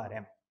to the power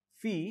m.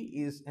 Phi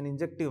is an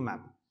injective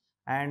map,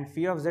 and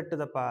phi of z to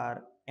the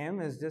power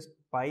m is just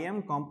pi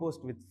m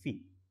composed with phi,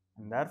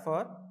 and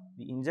therefore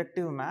the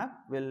injective map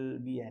will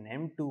be an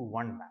m to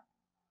 1 map.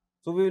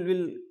 So we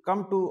will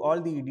come to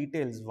all the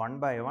details one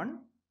by one.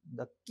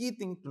 The key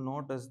thing to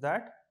note is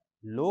that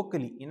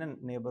locally in a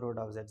neighborhood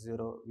of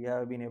z0, we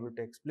have been able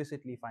to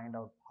explicitly find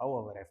out how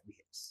our f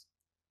behaves.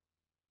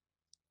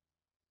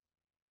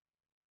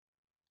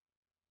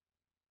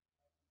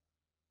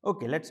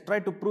 Okay, let's try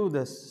to prove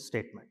this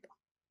statement.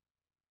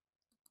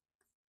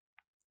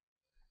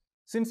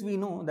 Since we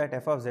know that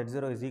f of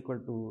z0 is equal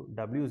to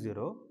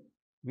w0,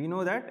 we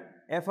know that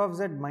f of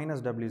z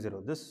minus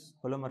w0, this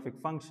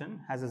holomorphic function,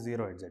 has a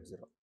 0 at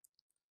z0.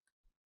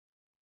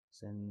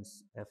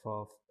 Since f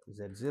of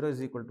z0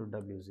 is equal to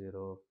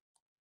w0,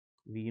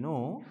 we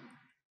know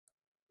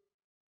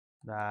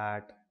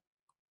that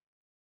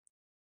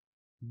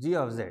g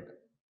of z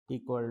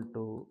equal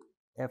to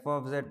f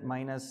of z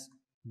minus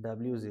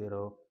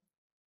w0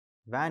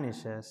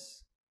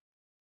 vanishes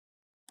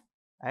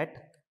at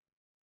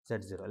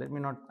z0. Let me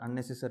not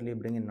unnecessarily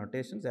bring in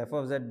notations. F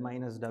of z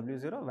minus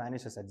w0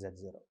 vanishes at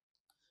z0.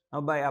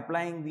 Now, by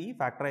applying the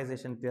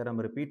factorization theorem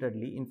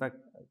repeatedly, in fact,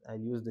 I'll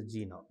use the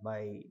G now.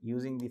 By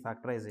using the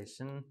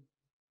factorization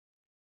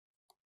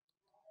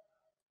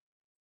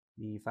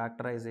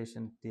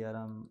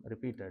theorem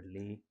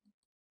repeatedly,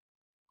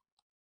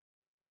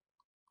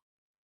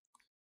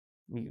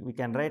 we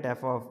can write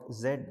f of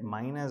z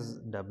minus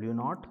w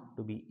naught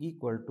to be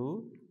equal to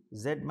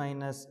z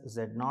minus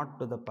z naught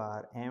to the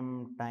power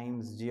m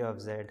times g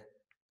of z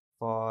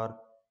for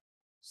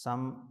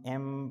some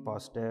m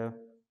positive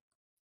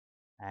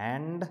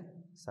and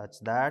such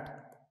that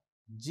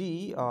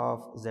g of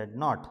z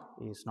naught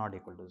is not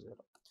equal to 0.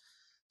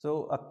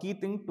 So, a key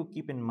thing to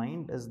keep in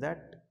mind is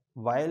that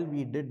while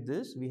we did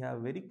this, we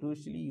have very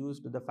crucially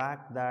used the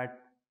fact that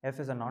f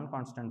is a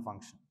non-constant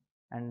function,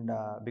 and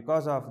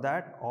because of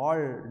that all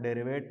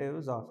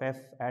derivatives of f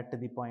at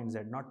the point z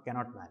naught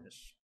cannot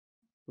vanish,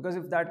 because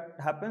if that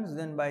happens,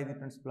 then by the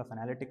principle of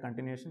analytic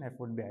continuation f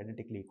would be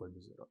identically equal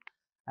to 0,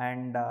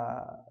 and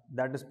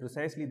that is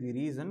precisely the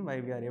reason why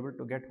we are able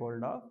to get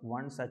hold of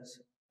one such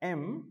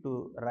m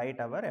to write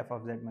our f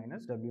of z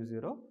minus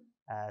w0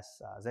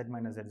 as z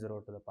minus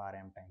z0 to the power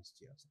m times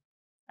g of z,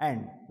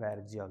 and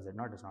where g of z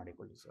naught is not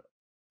equal to 0.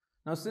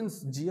 Now,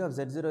 since g of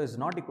z0 is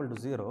not equal to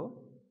 0,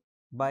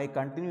 by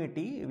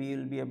continuity we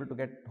will be able to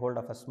get hold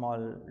of a small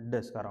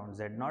disk around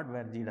z naught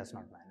where g does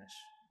not vanish.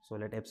 So,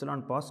 let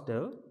epsilon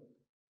positive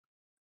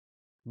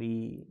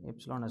be,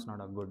 epsilon is not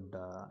a good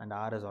and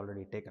r is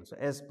already taken. So,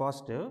 s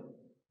positive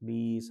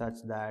be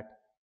such that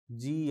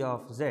g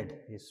of z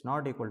is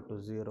not equal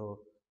to 0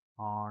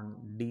 on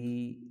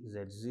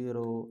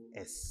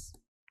dz0s.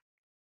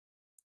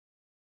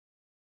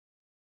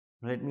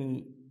 Let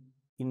me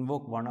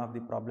invoke one of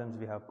the problems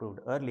we have proved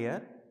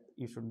earlier.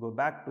 You should go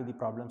back to the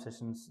problem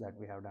sessions that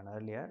we have done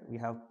earlier. We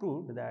have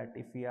proved that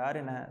if we are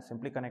in a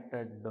simply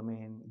connected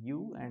domain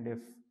U, and if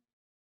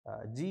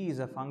g is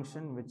a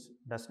function which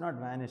does not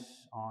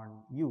vanish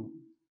on U,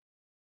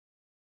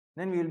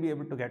 then we will be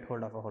able to get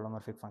hold of a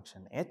holomorphic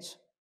function h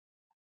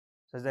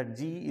such that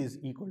g is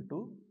equal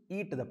to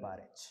e to the power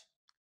h.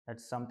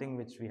 That's something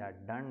which we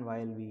had done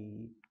while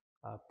we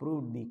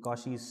proved the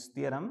Cauchy's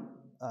theorem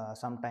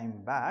some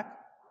time back.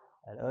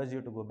 I'll urge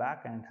you to go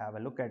back and have a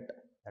look at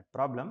that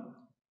problem.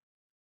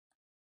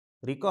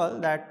 Recall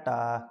that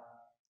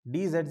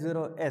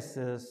dz0s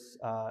is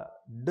a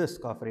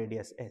disk of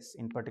radius s.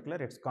 In particular,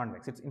 it's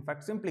convex. It's in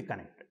fact simply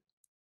connected.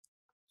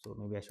 So,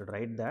 maybe I should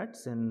write that,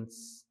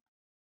 since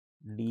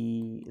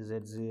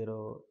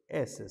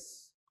dz0s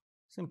is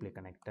simply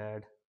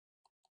connected,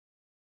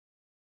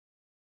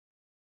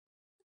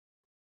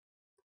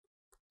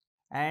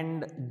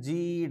 and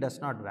g does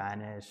not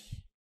vanish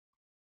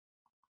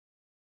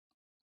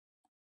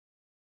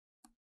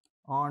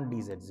on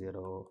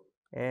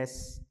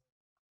dz0s,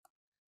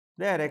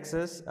 there x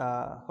is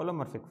a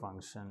holomorphic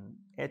function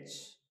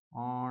h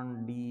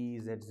on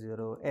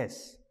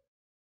dz0s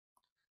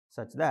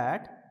such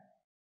that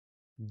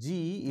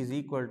g is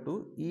equal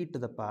to e to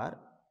the power,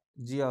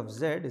 g of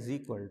z is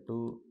equal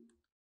to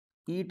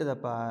e to the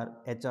power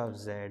h of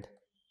z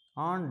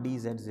on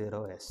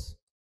dz0s.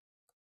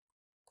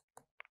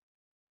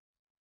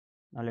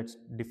 Now, let us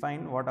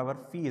define what our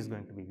phi is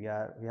going to be. We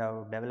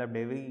have developed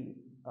every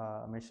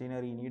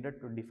machinery needed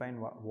to define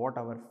what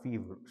our phi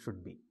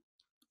should be.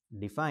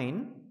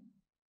 Define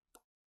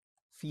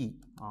phi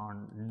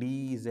on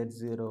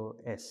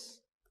dz0s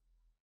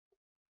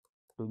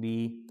to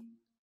be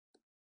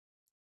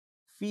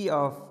phi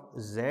of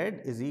z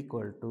is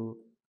equal to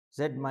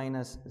z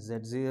minus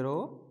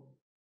z0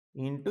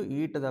 into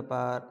e to the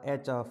power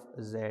h of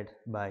z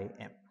by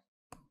m.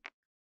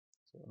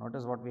 So,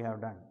 notice what we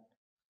have done.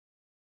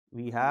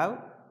 We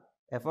have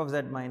f of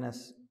z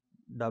minus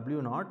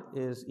w naught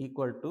is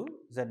equal to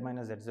z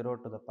minus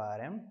z0 to the power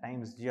m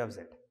times g of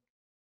z,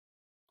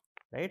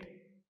 right.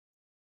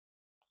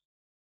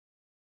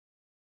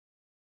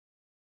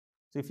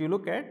 So, if you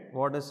look at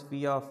what is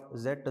phi of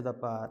z to the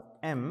power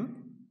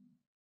m,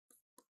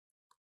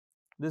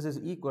 this is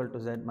equal to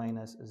z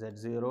minus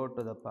z0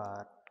 to the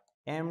power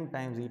m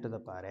times e to the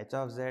power h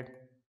of z,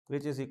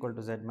 which is equal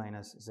to z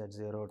minus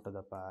z0 to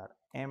the power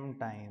m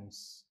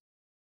times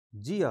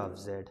g of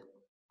z,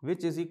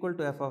 which is equal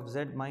to f of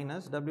z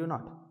minus w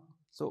naught.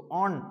 So,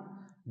 on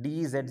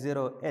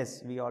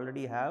dz0s we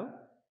already have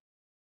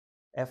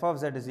f of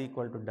z is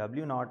equal to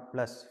w naught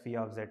plus phi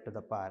of z to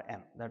the power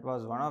m. That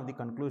was one of the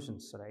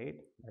conclusions, right,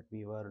 that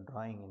we were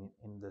drawing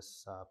in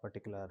this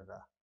particular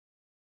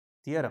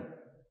theorem.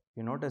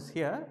 You notice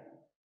here,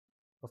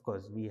 of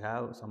course, we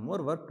have some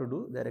more work to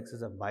do. There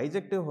exists a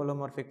bijective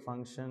holomorphic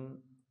function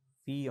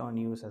phi on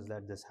u such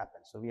that this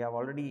happens. So, we have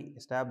already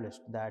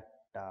established that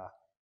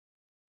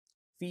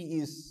phi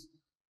is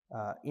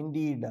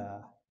indeed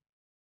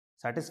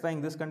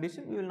satisfying this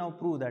condition. We will now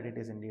prove that it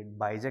is indeed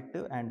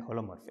bijective and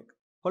holomorphic.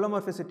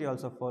 Holomorphicity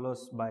also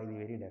follows by the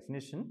very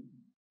definition.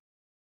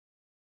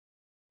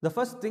 The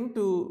first thing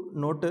to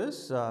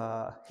notice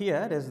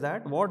here is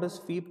that what is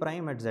phi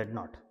prime at z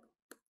naught?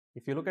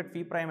 If you look at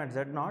phi prime at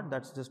z naught,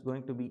 that is just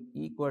going to be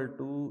equal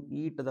to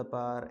e to the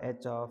power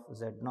h of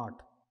z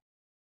naught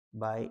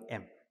by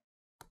m,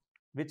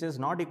 which is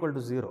not equal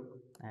to 0,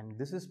 and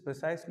this is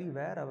precisely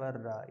where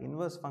our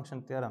inverse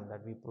function theorem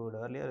that we proved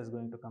earlier is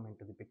going to come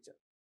into the picture.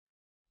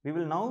 We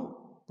will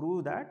now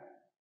prove that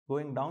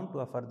going down to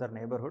a further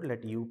neighborhood,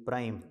 let u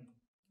prime,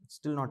 it's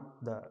still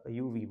not the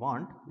u we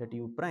want, let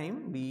u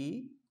prime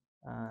be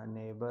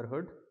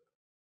neighborhood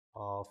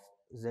of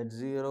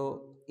z0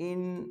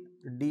 in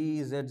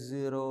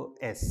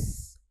dz0s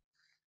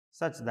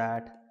such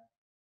that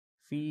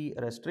phi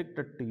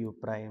restricted to u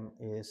prime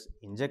is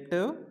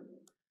injective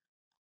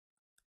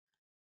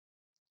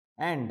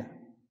and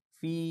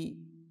phi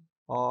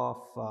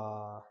of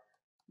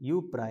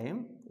u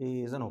prime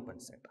is an open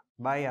set.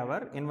 By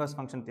our inverse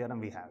function theorem,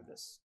 we have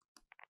this.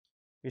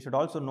 We should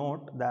also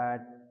note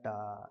that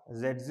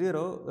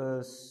z0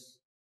 is,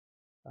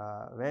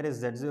 where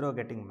is z0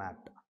 getting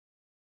mapped?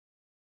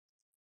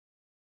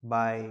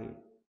 By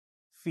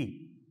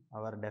phi.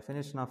 Our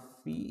definition of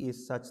phi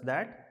is such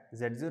that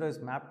z0 is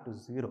mapped to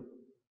 0.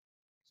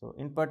 So,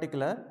 in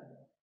particular,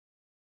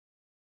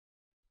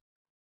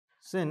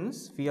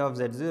 since phi of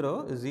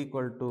z0 is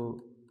equal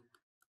to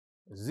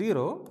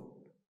 0,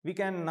 we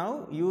can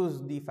now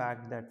use the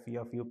fact that phi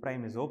of u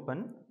prime is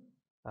open.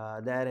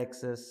 There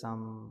exists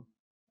some,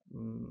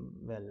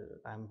 well,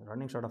 I am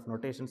running short of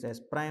notations,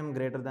 s prime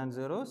greater than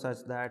 0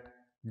 such that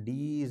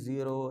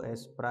d0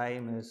 s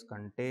prime is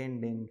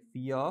contained in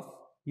phi of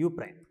u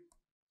prime.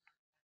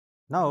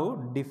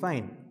 Now,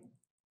 define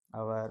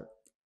our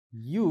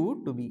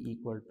u to be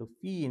equal to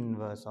phi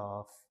inverse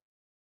of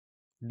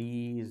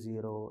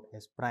d0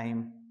 s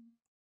prime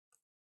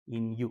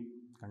in u,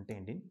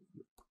 contained in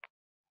u.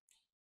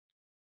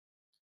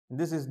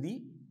 This is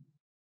the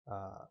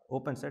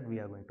open set we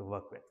are going to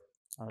work with.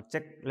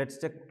 Let's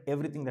check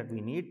everything that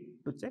we need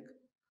to check.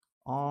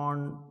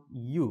 On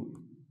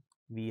u,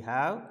 we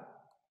have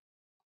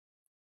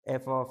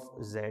f of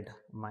z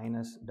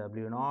minus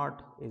w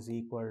naught is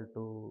equal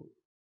to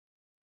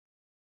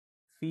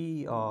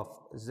phi of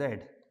z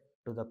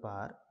to the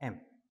power m,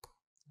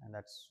 and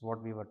that's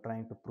what we were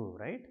trying to prove,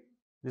 right?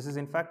 This is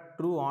in fact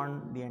true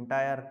on the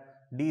entire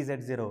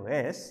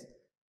dz0s,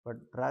 but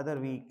rather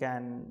we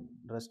can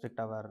restrict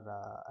our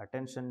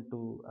attention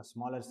to a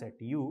smaller set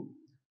u,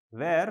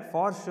 where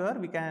for sure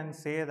we can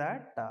say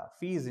that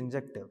phi is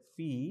injective.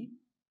 Phi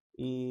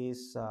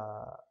is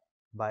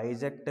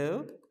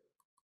bijective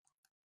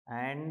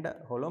and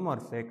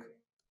holomorphic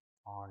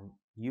on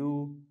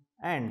u,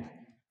 and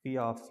phi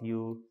of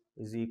u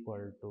is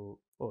equal to,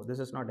 oh, this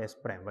is not s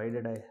prime. Why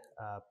did I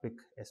pick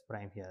s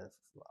prime here?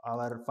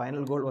 Our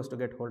final goal was to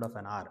get hold of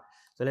an r.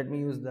 So let me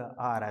use the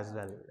r as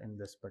well in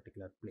this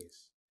particular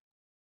place.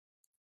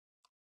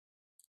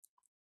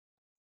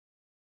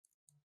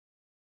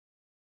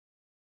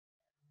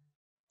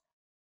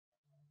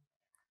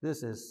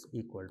 This is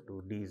equal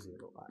to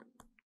d0r,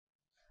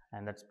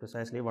 and that's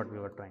precisely what we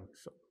were trying to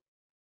show.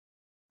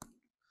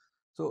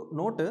 So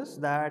notice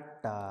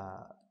that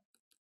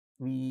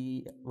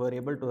we were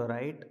able to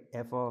write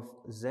f of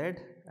z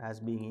as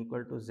being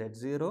equal to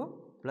z0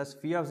 plus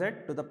phi of z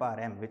to the power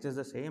m, which is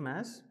the same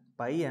as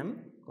pi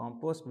m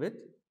composed with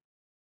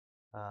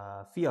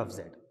phi of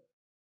z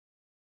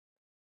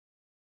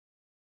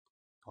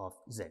of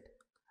z.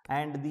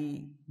 And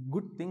the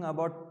good thing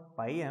about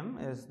pi m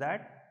is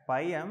that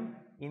pi m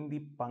in the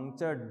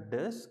punctured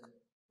disk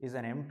is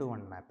an m to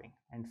 1 mapping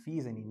and phi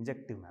is an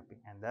injective mapping,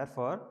 and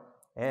therefore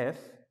f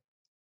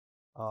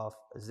of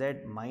z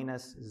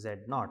minus z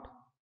naught,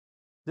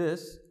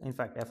 this in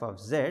fact f of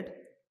z,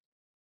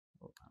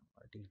 oh, I'm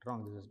writing it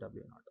wrong, this is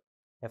w naught,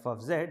 f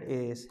of z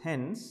is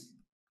hence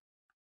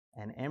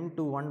an m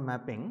to 1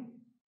 mapping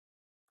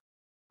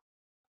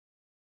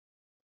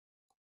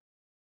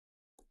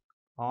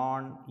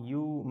on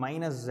u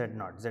minus z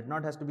naught. Z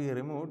naught has to be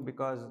removed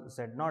because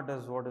z naught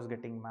is what is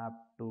getting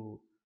mapped to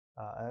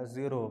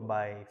 0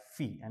 by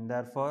phi, and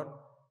therefore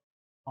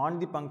on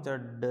the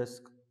punctured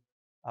disk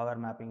our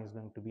mapping is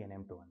going to be an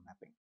m to 1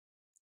 mapping.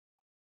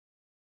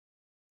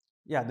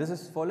 Yeah, this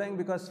is following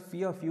because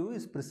phi of u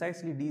is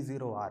precisely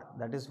d0r.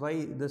 That is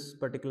why this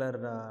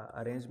particular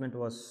arrangement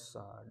was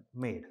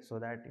made, so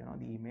that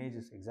the image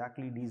is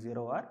exactly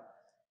d0r,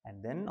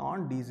 and then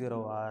on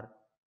d0r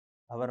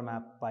our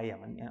map pi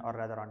m, or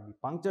rather on the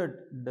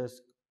punctured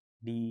disk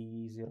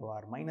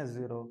d0r minus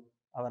 0,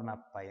 our map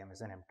pi m is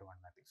an m to 1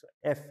 mapping. So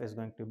f is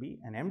going to be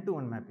an m to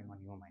 1 mapping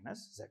on u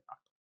minus z naught.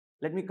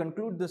 Let me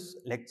conclude this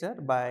lecture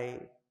by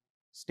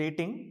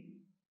stating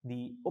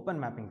the open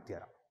mapping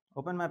theorem.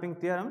 Open mapping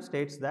theorem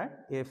states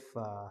that if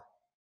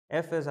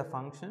f is a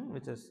function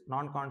which is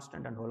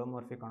non-constant and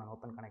holomorphic on an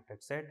open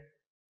connected set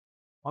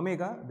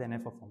omega, then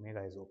f of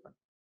omega is open.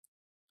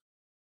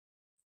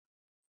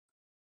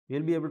 We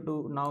will be able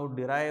to now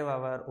derive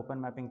our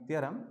open mapping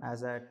theorem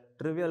as a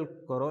trivial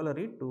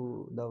corollary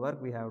to the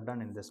work we have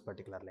done in this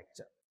particular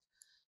lecture.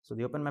 So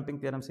the open mapping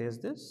theorem says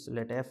this: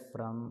 let f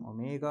from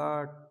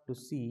omega to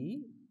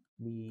c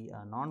be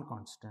a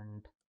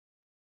non-constant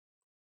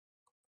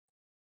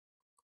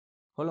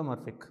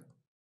holomorphic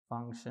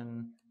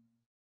function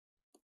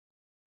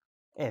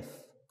f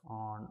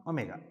on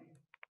omega,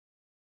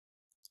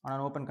 on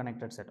an open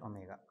connected set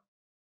omega.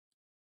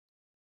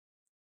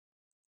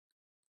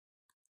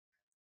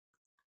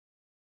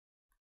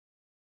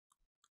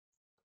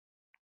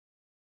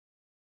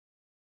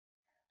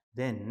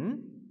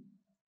 Then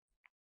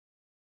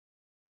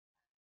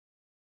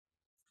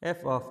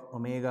f of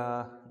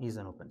omega is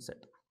an open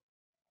set.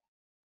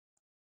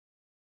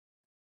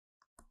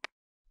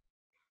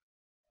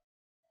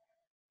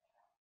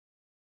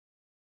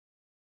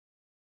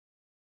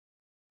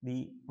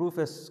 The proof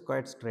is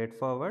quite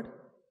straightforward.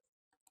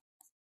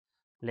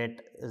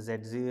 Let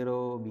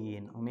z0 be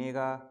in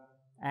omega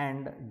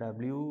and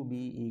w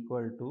be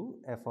equal to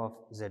f of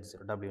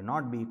z0, w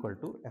not be equal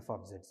to f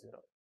of z0.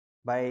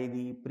 By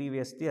the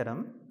previous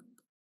theorem,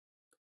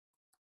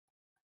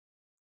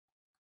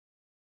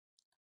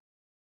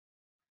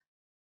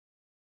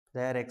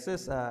 there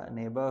exists a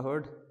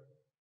neighborhood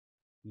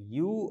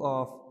u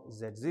of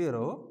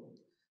z0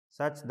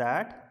 such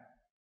that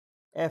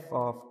f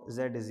of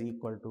z is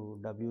equal to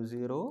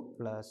w0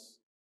 plus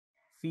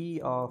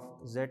phi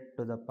of z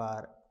to the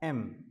power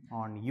m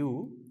on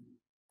u,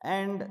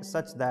 and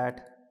such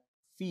that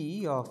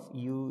phi of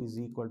u is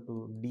equal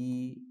to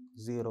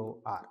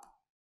d0r.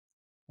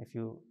 If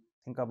you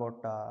think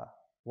about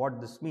what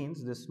this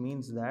means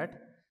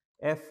that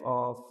f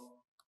of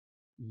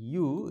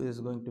u is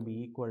going to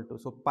be equal to,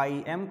 so pi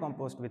m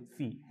composed with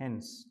phi,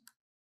 hence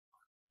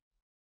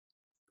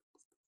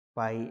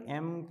pi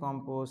m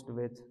composed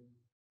with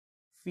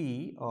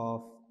phi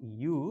of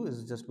u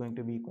is just going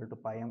to be equal to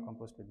pi m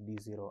composed with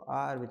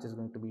d0r, which is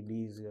going to be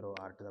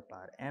d0r to the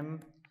power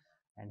m,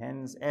 and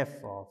hence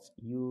f of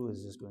u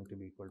is just going to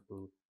be equal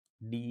to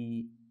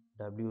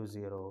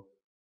dw0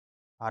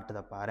 r to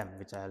the power m,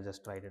 which I will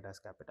just write it as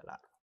capital R.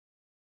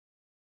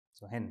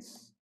 So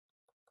hence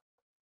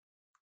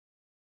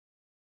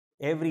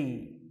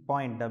every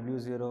point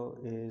w0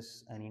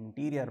 is an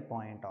interior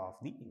point of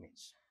the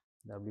image.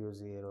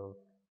 W0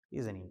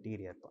 is an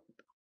interior point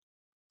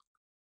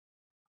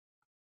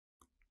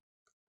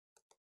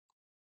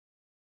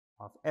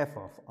of f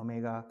of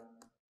omega,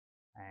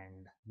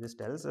 and this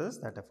tells us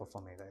that f of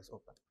omega is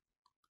open.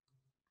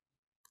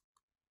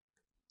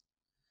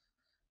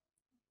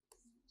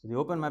 So the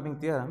open mapping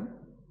theorem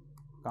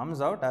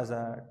comes out as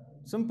a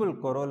simple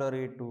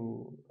corollary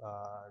to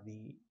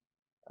the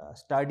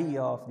study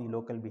of the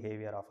local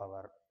behavior of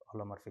our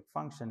holomorphic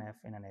function f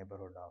in a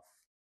neighborhood of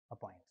a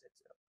point.